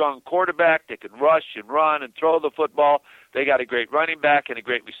Armstrong quarterback that can rush and run and throw the football. They got a great running back and a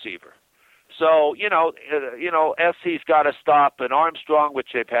great receiver. So, SC's got to stop an Armstrong, which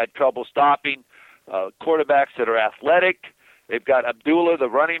they've had trouble stopping, quarterbacks that are athletic. They've got Abdullah, the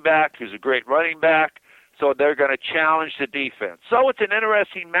running back, who's a great running back. So they're going to challenge the defense. So it's an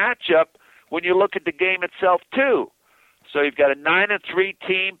interesting matchup when you look at the game itself, too. So you've got a 9-3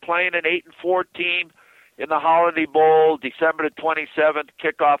 team playing an 8-4 team in the Holiday Bowl, December the 27th,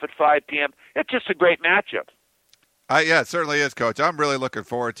 kickoff at 5 p.m. It's just a great matchup. Yeah, it certainly is, Coach. I'm really looking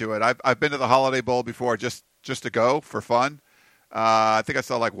forward to it. I've been to the Holiday Bowl before just to go for fun. I think I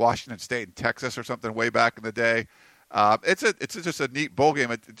saw like Washington State and Texas or something way back in the day. It's just a neat bowl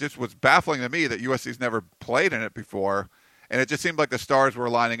game. It just was baffling to me that USC's never played in it before, and it just seemed like the stars were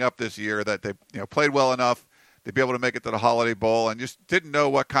lining up this year that they played well enough to be able to make it to the Holiday Bowl, and just didn't know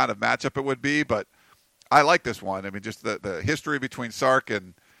what kind of matchup it would be, but I like this one. I mean, just the history between Sark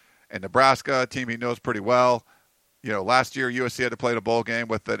and Nebraska, a team he knows pretty well. You know, last year USC had to play in a bowl game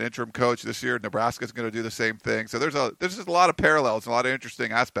with an interim coach. This year Nebraska's going to do the same thing. So there's just a lot of parallels and a lot of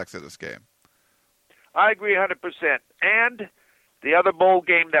interesting aspects of this game. I agree 100%. And the other bowl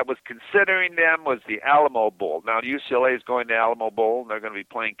game that was considering them was the Alamo Bowl. Now, UCLA is going to Alamo Bowl, and they're going to be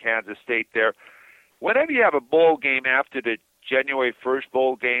playing Kansas State there. Whenever you have a bowl game after the January 1st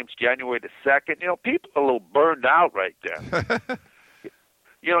bowl games, January the 2nd, you know, people are a little burned out right there.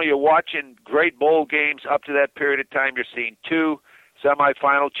 You know, you're watching great bowl games up to that period of time. You're seeing 2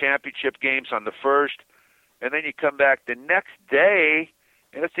 semifinal championship games on the 1st, and then you come back the next day,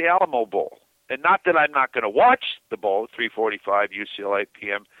 and it's the Alamo Bowl. And not that I'm not going to watch the bowl, 3:45 UCLA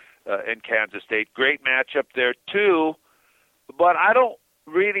p.m. In Kansas State. Great matchup there, too. But I don't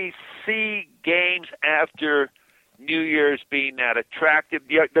really see games after New Year's being that attractive.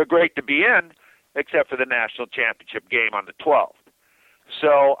 They're great to be in, except for the national championship game on the 12th.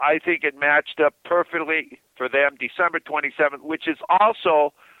 So I think it matched up perfectly for them, December 27th, which is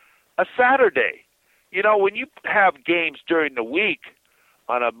also a Saturday. You know, when you have games during the week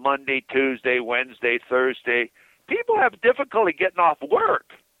on a Monday, Tuesday, Wednesday, Thursday, people have difficulty getting off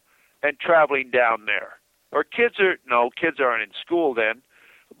work and traveling down there. Or kids aren't in school then,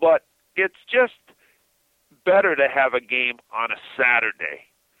 but it's just better to have a game on a Saturday.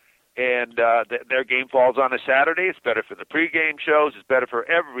 And their game falls on a Saturday. It's better for the pregame shows. It's better for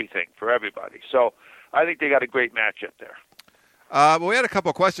everything, for everybody. So I think they got a great matchup there. Well, we had a couple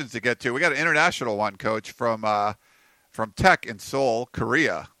of questions to get to. We got an international one, Coach, from Tech in Seoul,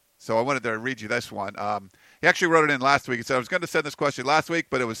 Korea. So I wanted to read you this one. He actually wrote it in last week. He said, I was going to send this question last week,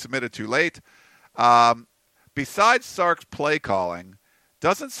 but it was submitted too late. Besides Sark's play calling,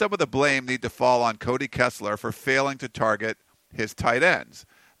 doesn't some of the blame need to fall on Cody Kessler for failing to target his tight ends?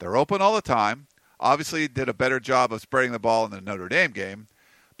 They're open all the time. Obviously, he did a better job of spreading the ball in the Notre Dame game.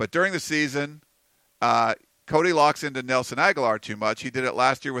 But during the season, Cody locks into Nelson Aguilar too much. He did it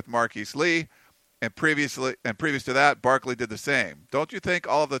last year with Marquise Lee, and previous to that, Barkley did the same. Don't you think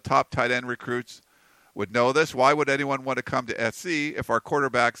all of the top tight end recruits would know this? Why would anyone want to come to SC if our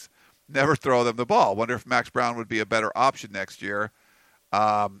quarterbacks never throw them the ball? Wonder if Max Brown would be a better option next year.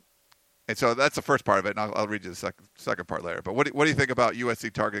 And so that's the first part of it, and I'll read you the second part later. But what do you think about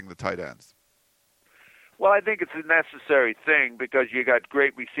USC targeting the tight ends? Well, I think it's a necessary thing because you got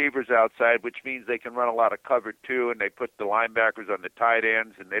great receivers outside, which means they can run a lot of cover too, and they put the linebackers on the tight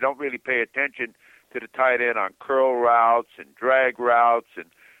ends, and they don't really pay attention to the tight end on curl routes and drag routes and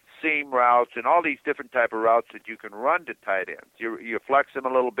seam routes and all these different type of routes that you can run to tight ends. You flex them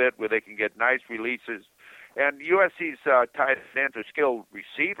a little bit where they can get nice releases. And USC's tight ends are skilled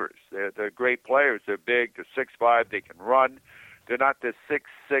receivers. They're great players. They're big. They're 6'5". They can run. They're not the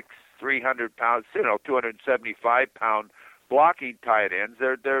 6'6", 300 pounds, 275 pound blocking tight ends.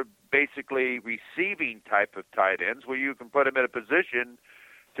 They're basically receiving type of tight ends where you can put them in a position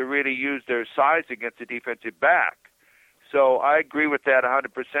to really use their size against a defensive back. So I agree with that 100%.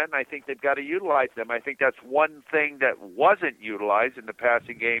 And I think they've got to utilize them. I think that's one thing that wasn't utilized in the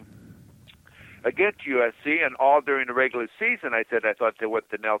passing game against USC, and all during the regular season, I thought they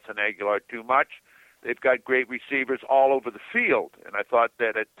went to Nelson Aguilar too much. They've got great receivers all over the field, and I thought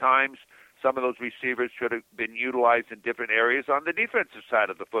that at times some of those receivers should have been utilized in different areas on the defensive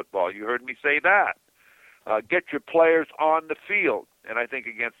side of the football. You heard me say that. Get your players on the field, and I think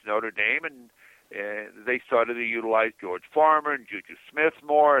against Notre Dame, and they started to utilize George Farmer and Juju Smith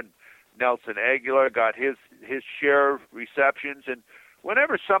more, and Nelson Aguilar got his share of receptions, and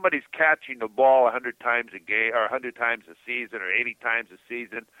whenever somebody's catching the ball 100 times a game or 100 times a season or 80 times a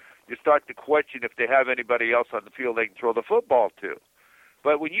season, you start to question if they have anybody else on the field they can throw the football to.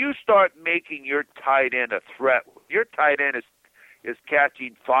 But when you start making your tight end a threat, your tight end is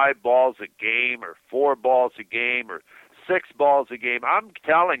catching 5 balls a game or 4 balls a game or 6 balls a game, I'm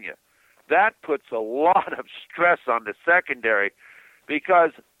telling you, that puts a lot of stress on the secondary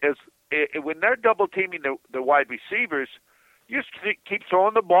because when they're double-teaming the wide receivers, you just keep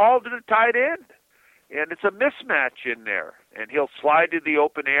throwing the ball to the tight end, and it's a mismatch in there. And he'll slide to the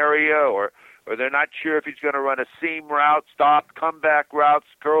open area, or they're not sure if he's going to run a seam route, stop, comeback routes,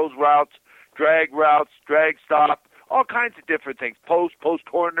 curls routes, drag stop, all kinds of different things, post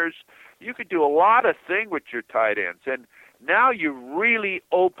corners. You could do a lot of things with your tight ends. And now you really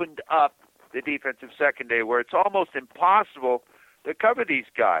opened up the defensive secondary where it's almost impossible to cover these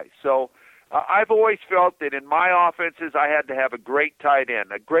guys. So I've always felt that in my offenses I had to have a great tight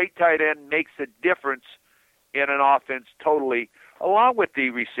end. A great tight end makes a difference in an offense totally along with the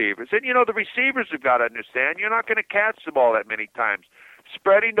receivers. And, the receivers have got to understand you're not going to catch the ball that many times.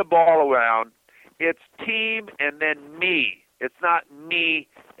 Spreading the ball around, it's team and then me. It's not me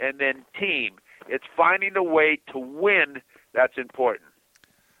and then team. It's finding a way to win that's important.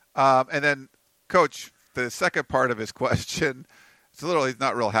 And then, Coach, the second part of his question, he's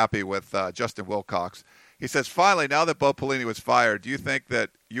not real happy with Justin Wilcox. He says, finally, now that Bo Pelini was fired, do you think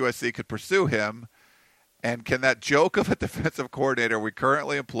that USC could pursue him? And can that joke of a defensive coordinator we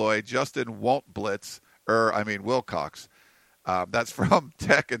currently employ, Justin won't blitz, Wilcox? That's from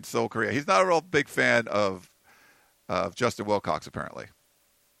Tech in Seoul, Korea. He's not a real big fan of Justin Wilcox, apparently.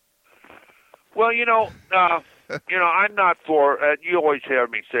 Well, I'm not for. You always hear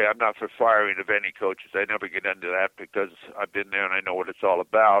me say I'm not for firing of any coaches. I never get into that because I've been there and I know what it's all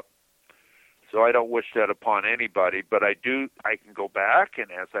about. So I don't wish that upon anybody. But I can go back,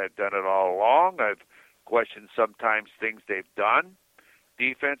 and as I've done it all along, I've questioned sometimes things they've done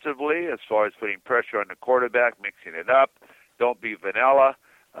defensively as far as putting pressure on the quarterback, mixing it up. Don't be vanilla.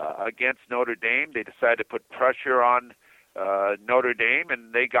 Against Notre Dame, they decided to put pressure on Notre Dame,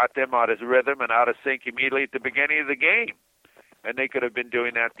 and they got them out of rhythm and out of sync immediately at the beginning of the game. And they could have been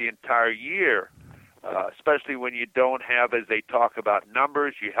doing that the entire year, especially when you don't have, as they talk about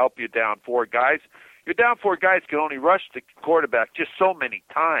numbers, you help you down 4 guys. Your down 4 guys can only rush the quarterback just so many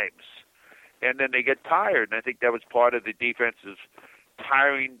times, and then they get tired. And I think that was part of the defense's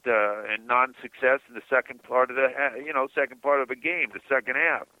tiring and non-success in the second part of the game, the second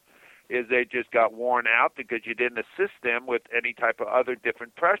half, is they just got worn out because you didn't assist them with any type of other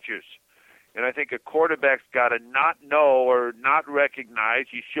different pressures. And I think a quarterback's got to not know or not recognize.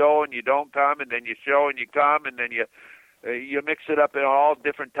 You show and you don't come, and then you show and you come, and then you mix it up in all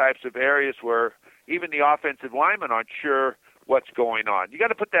different types of areas where even the offensive linemen aren't sure what's going on. You got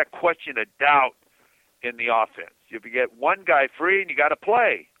to put that question of doubt in the offense. If you get one guy free, and you got to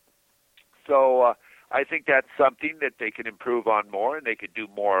play. So I think that's something that they can improve on more and they could do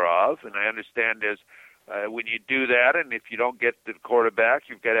more of. And I understand when you do that, and if you don't get the quarterback,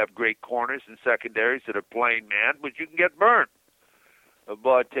 you've got to have great corners and secondaries that are playing man, but you can get burnt.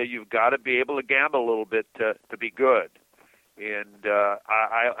 But you've got to be able to gamble a little bit to be good. And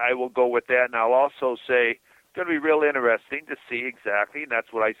I will go with that. And I'll also say it's going to be real interesting to see exactly, and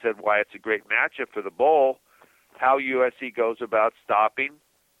that's what I said, why it's a great matchup for the bowl, how USC goes about stopping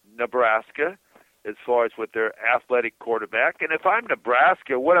Nebraska as far as with their athletic quarterback. And if I'm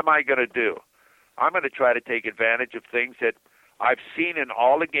Nebraska, what am I going to do? I'm going to try to take advantage of things that I've seen in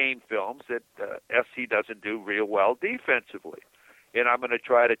all the game films that SC doesn't do real well defensively. And I'm going to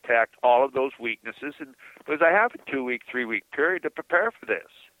try to attack all of those weaknesses, and because I have a 2-week, 3-week period to prepare for this.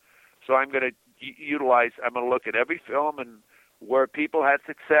 So I'm going to I'm going to look at every film, and where people had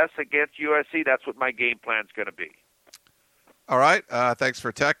success against USC, that's what my game plan is going to be. All right. Thanks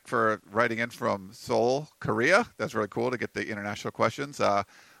for Tech for writing in from Seoul, Korea. That's really cool to get the international questions.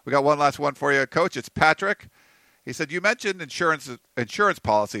 We got one last one for you, Coach. It's Patrick. He said, you mentioned insurance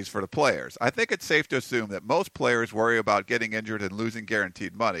policies for the players. I think it's safe to assume that most players worry about getting injured and losing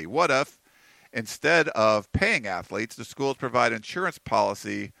guaranteed money. What if, instead of paying athletes, the schools provide insurance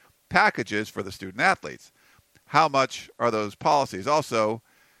policy packages for the student athletes? How much are those policies? Also,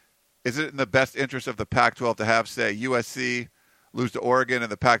 is it in the best interest of the Pac-12 to have, say, USC lose to Oregon in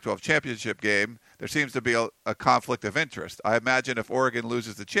the Pac-12 championship game? There seems to be a conflict of interest. I imagine if Oregon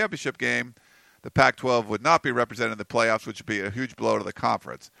loses the championship game, the Pac-12 would not be represented in the playoffs, which would be a huge blow to the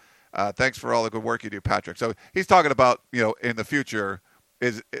conference. Thanks for all the good work you do, Patrick. So he's talking about, in the future,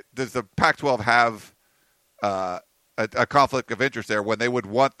 does the Pac-12 have a conflict of interest there when they would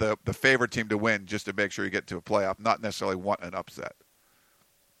want the favorite team to win just to make sure you get to a playoff, not necessarily want an upset?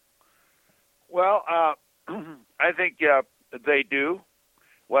 Well, I think they do.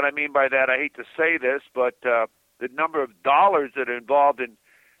 What I mean by that, I hate to say this, but the number of dollars that are involved in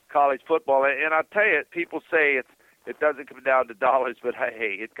college football, and I'll tell you, people say it doesn't come down to dollars, but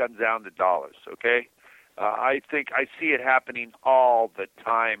hey, it comes down to dollars, okay? I think I see it happening all the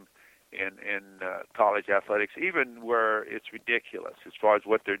time in college athletics, even where it's ridiculous as far as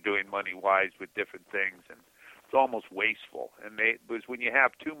what they're doing money-wise with different things, and it's almost wasteful. And because when you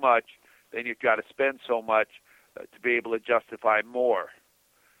have too much, then you've got to spend so much to be able to justify more.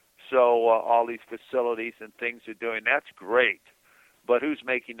 So all these facilities and things are doing, that's great. But who's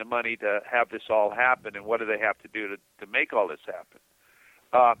making the money to have this all happen, and what do they have to do to make all this happen?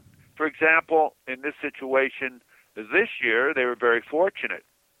 For example, in this situation this year, they were very fortunate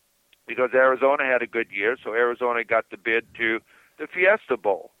because Arizona had a good year, so Arizona got the bid to the Fiesta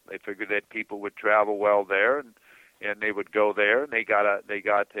Bowl. They figured that people would travel well there, and they would go there, and they got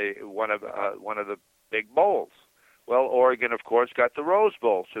one of the big bowls. Well, Oregon, of course, got the Rose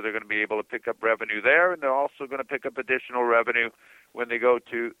Bowl, so they're going to be able to pick up revenue there, and they're also going to pick up additional revenue when they go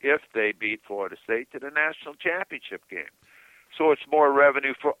to, if they beat Florida State, to the national championship game. So it's more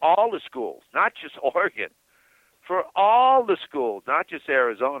revenue for all the schools, not just Oregon, for all the schools, not just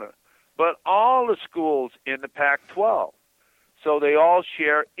Arizona, but all the schools in the Pac-12. So they all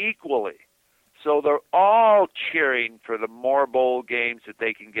share equally. So they're all cheering for the more bowl games that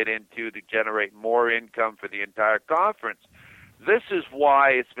they can get into to generate more income for the entire conference. This is why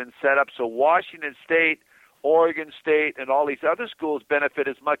it's been set up so Washington State, Oregon State, and all these other schools benefit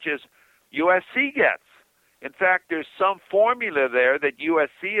as much as USC gets. In fact, there's some formula there that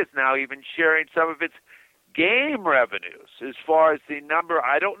USC is now even sharing some of its game revenues as far as the number.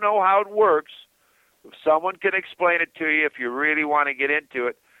 I don't know how it works. If someone can explain it to you, if you really want to get into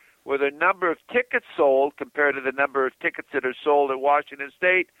it, where the number of tickets sold compared to the number of tickets that are sold at Washington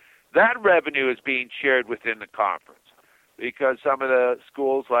State, that revenue is being shared within the conference. Because some of the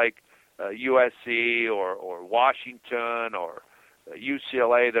schools like USC or Washington or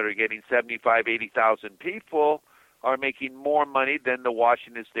UCLA that are getting 75, 80,000 people are making more money than the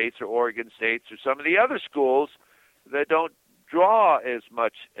Washington States or Oregon States or some of the other schools that don't draw as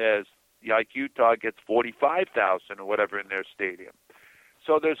much as, like Utah gets 45,000 or whatever in their stadium.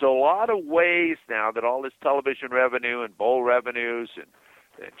 So there's a lot of ways now that all this television revenue and bowl revenues and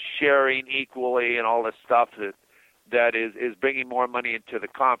sharing equally and all this stuff that is bringing more money into the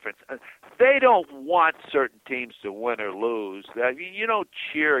conference. They don't want certain teams to win or lose. I mean, you don't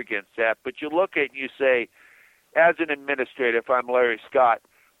cheer against that, but you look at it and you say, as an administrator, if I'm Larry Scott,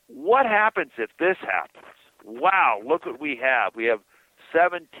 what happens if this happens? Wow, look what we have. We have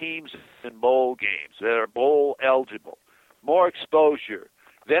 7 teams in bowl games that are bowl eligible. More exposure.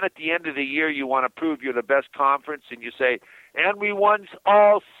 Then at the end of the year, you want to prove you're the best conference, and you say, and we won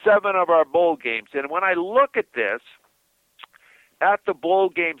all 7 of our bowl games. And when I look at this, at the bowl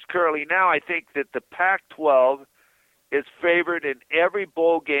games currently now, I think that the Pac-12 is favored in every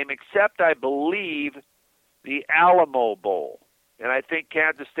bowl game except, I believe, the Alamo Bowl. And I think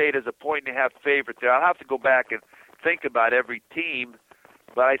Kansas State is a 1.5 favorite there. I'll have to go back and think about every team,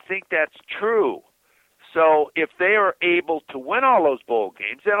 but I think that's true. So if they are able to win all those bowl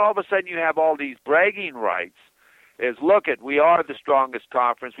games, then all of a sudden you have all these bragging rights. Is look at, we are the strongest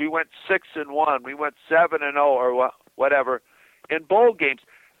conference. We went 6-1. We went 7-0 or whatever in bowl games.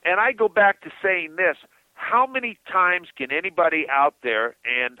 And I go back to saying this: how many times can anybody out there,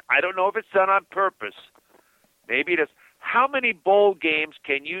 and I don't know if it's done on purpose, maybe it is, how many bowl games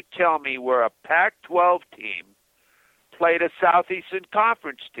can you tell me where a Pac-12 team played a Southeastern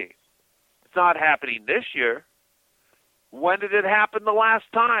Conference team? It's not happening this year. When did it happen the last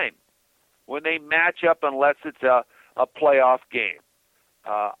time? When they match up, unless it's a playoff game.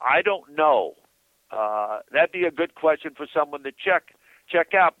 I don't know. That'd be a good question for someone to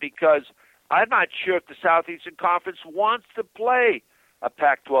check out, because I'm not sure if the Southeastern Conference wants to play a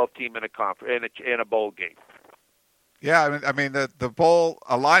Pac-12 team in a bowl game. Yeah, I mean the bowl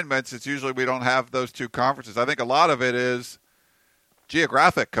alignments, it's usually we don't have those two conferences. I think a lot of it is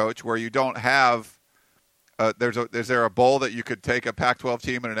geographic, Coach, where you don't have is there a bowl that you could take a Pac-12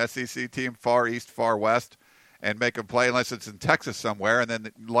 team and an SEC team, far east, far west, and make them play, unless it's in Texas somewhere, and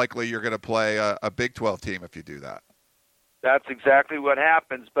then likely you're going to play a Big 12 team if you do that. That's exactly what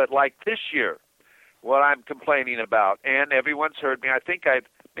happens. But like this year, what I'm complaining about, and everyone's heard me, I think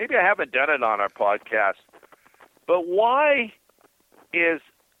maybe I haven't done it on our podcast, but why is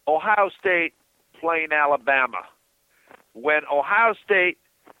Ohio State playing Alabama when Ohio State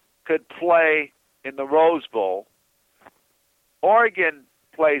could play in the Rose Bowl? Oregon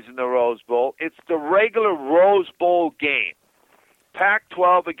plays in the Rose Bowl. It's the regular Rose Bowl game.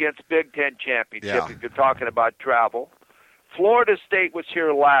 Pac-12 against Big Ten championship, if you're talking about travel. Florida State was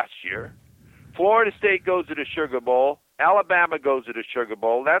here last year. Florida State goes to the Sugar Bowl. Alabama goes to the Sugar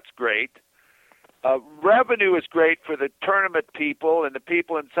Bowl. That's great. Revenue is great for the tournament people and the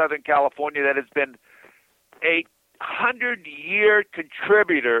people in Southern California that has been a 100-year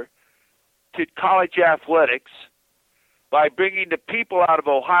contributor to college athletics by bringing the people out of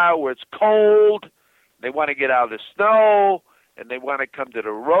Ohio where it's cold, they want to get out of the snow, and they want to come to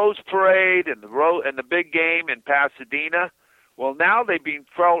the Rose Parade and the big game in Pasadena. Well, now they've been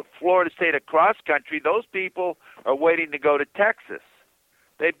Florida State across country. Those people are waiting to go to Texas.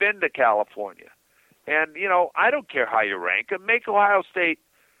 They've been to California. And, I don't care how you rank them. Make Ohio State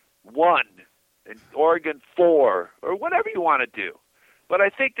 1 and Oregon 4 or whatever you want to do. But I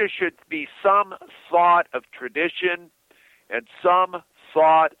think there should be some thought of tradition and some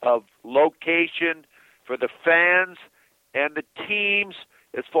thought of location for the fans and the teams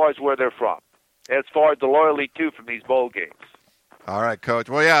as far as where they're from. as far as the loyalty, too, from these bowl games. All right, Coach.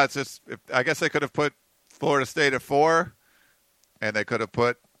 Well, yeah, it's just I guess they could have put Florida State at 4, and they could have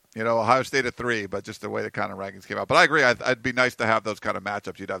put Ohio State at 3, but just the way the kind of rankings came out. But I agree. It'd be nice to have those kind of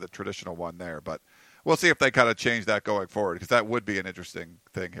matchups. You'd have the traditional one there, but we'll see if they kind of change that going forward, because that would be an interesting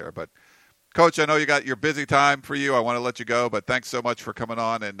thing here. But Coach, I know you got your busy time for you. I want to let you go, but thanks so much for coming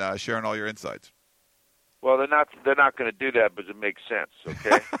on and sharing all your insights. Well, they're not going to do that, but it makes sense.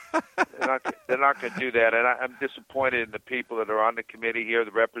 Okay, they're not going to do that, and I'm disappointed in the people that are on the committee here,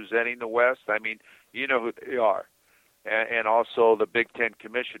 representing the West. I mean, you know who they are, and also the Big Ten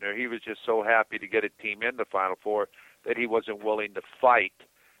commissioner. He was just so happy to get a team in the Final Four that he wasn't willing to fight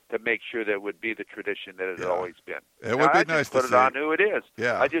to make sure that it would be the tradition that it had always been. It would be nice to see. Put it on who it is.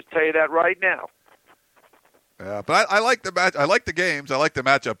 Yeah. I just tell you that right now. Yeah, but I like the match. I like the games. I like the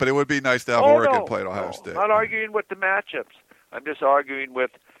matchup. But it would be nice to have Oregon play at Ohio State. I'm not arguing with the matchups. I'm just arguing with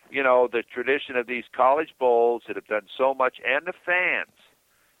the tradition of these college bowls that have done so much, and the fans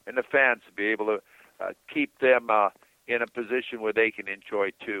to be able to keep them in a position where they can enjoy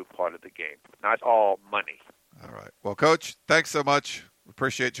too part of the game, not all money. All right. Well, Coach, thanks so much.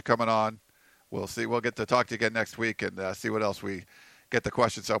 Appreciate you coming on. We'll see. We'll get to talk to you again next week and see what else we get the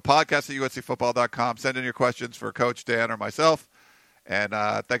questions. So podcast at USCfootball.com. Send in your questions for Coach Dan or myself. And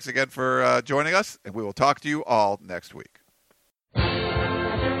thanks again for joining us. And we will talk to you all next week.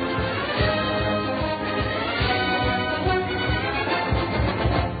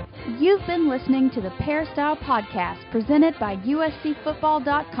 You've been listening to the Peristyle Podcast presented by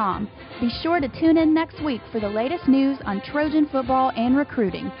USCfootball.com. Be sure to tune in next week for the latest news on Trojan football and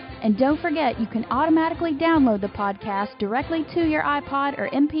recruiting. And don't forget, you can automatically download the podcast directly to your iPod or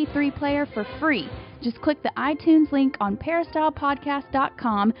MP3 player for free. Just click the iTunes link on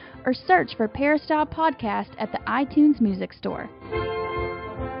peristylepodcast.com or search for Peristyle Podcast at the iTunes Music Store.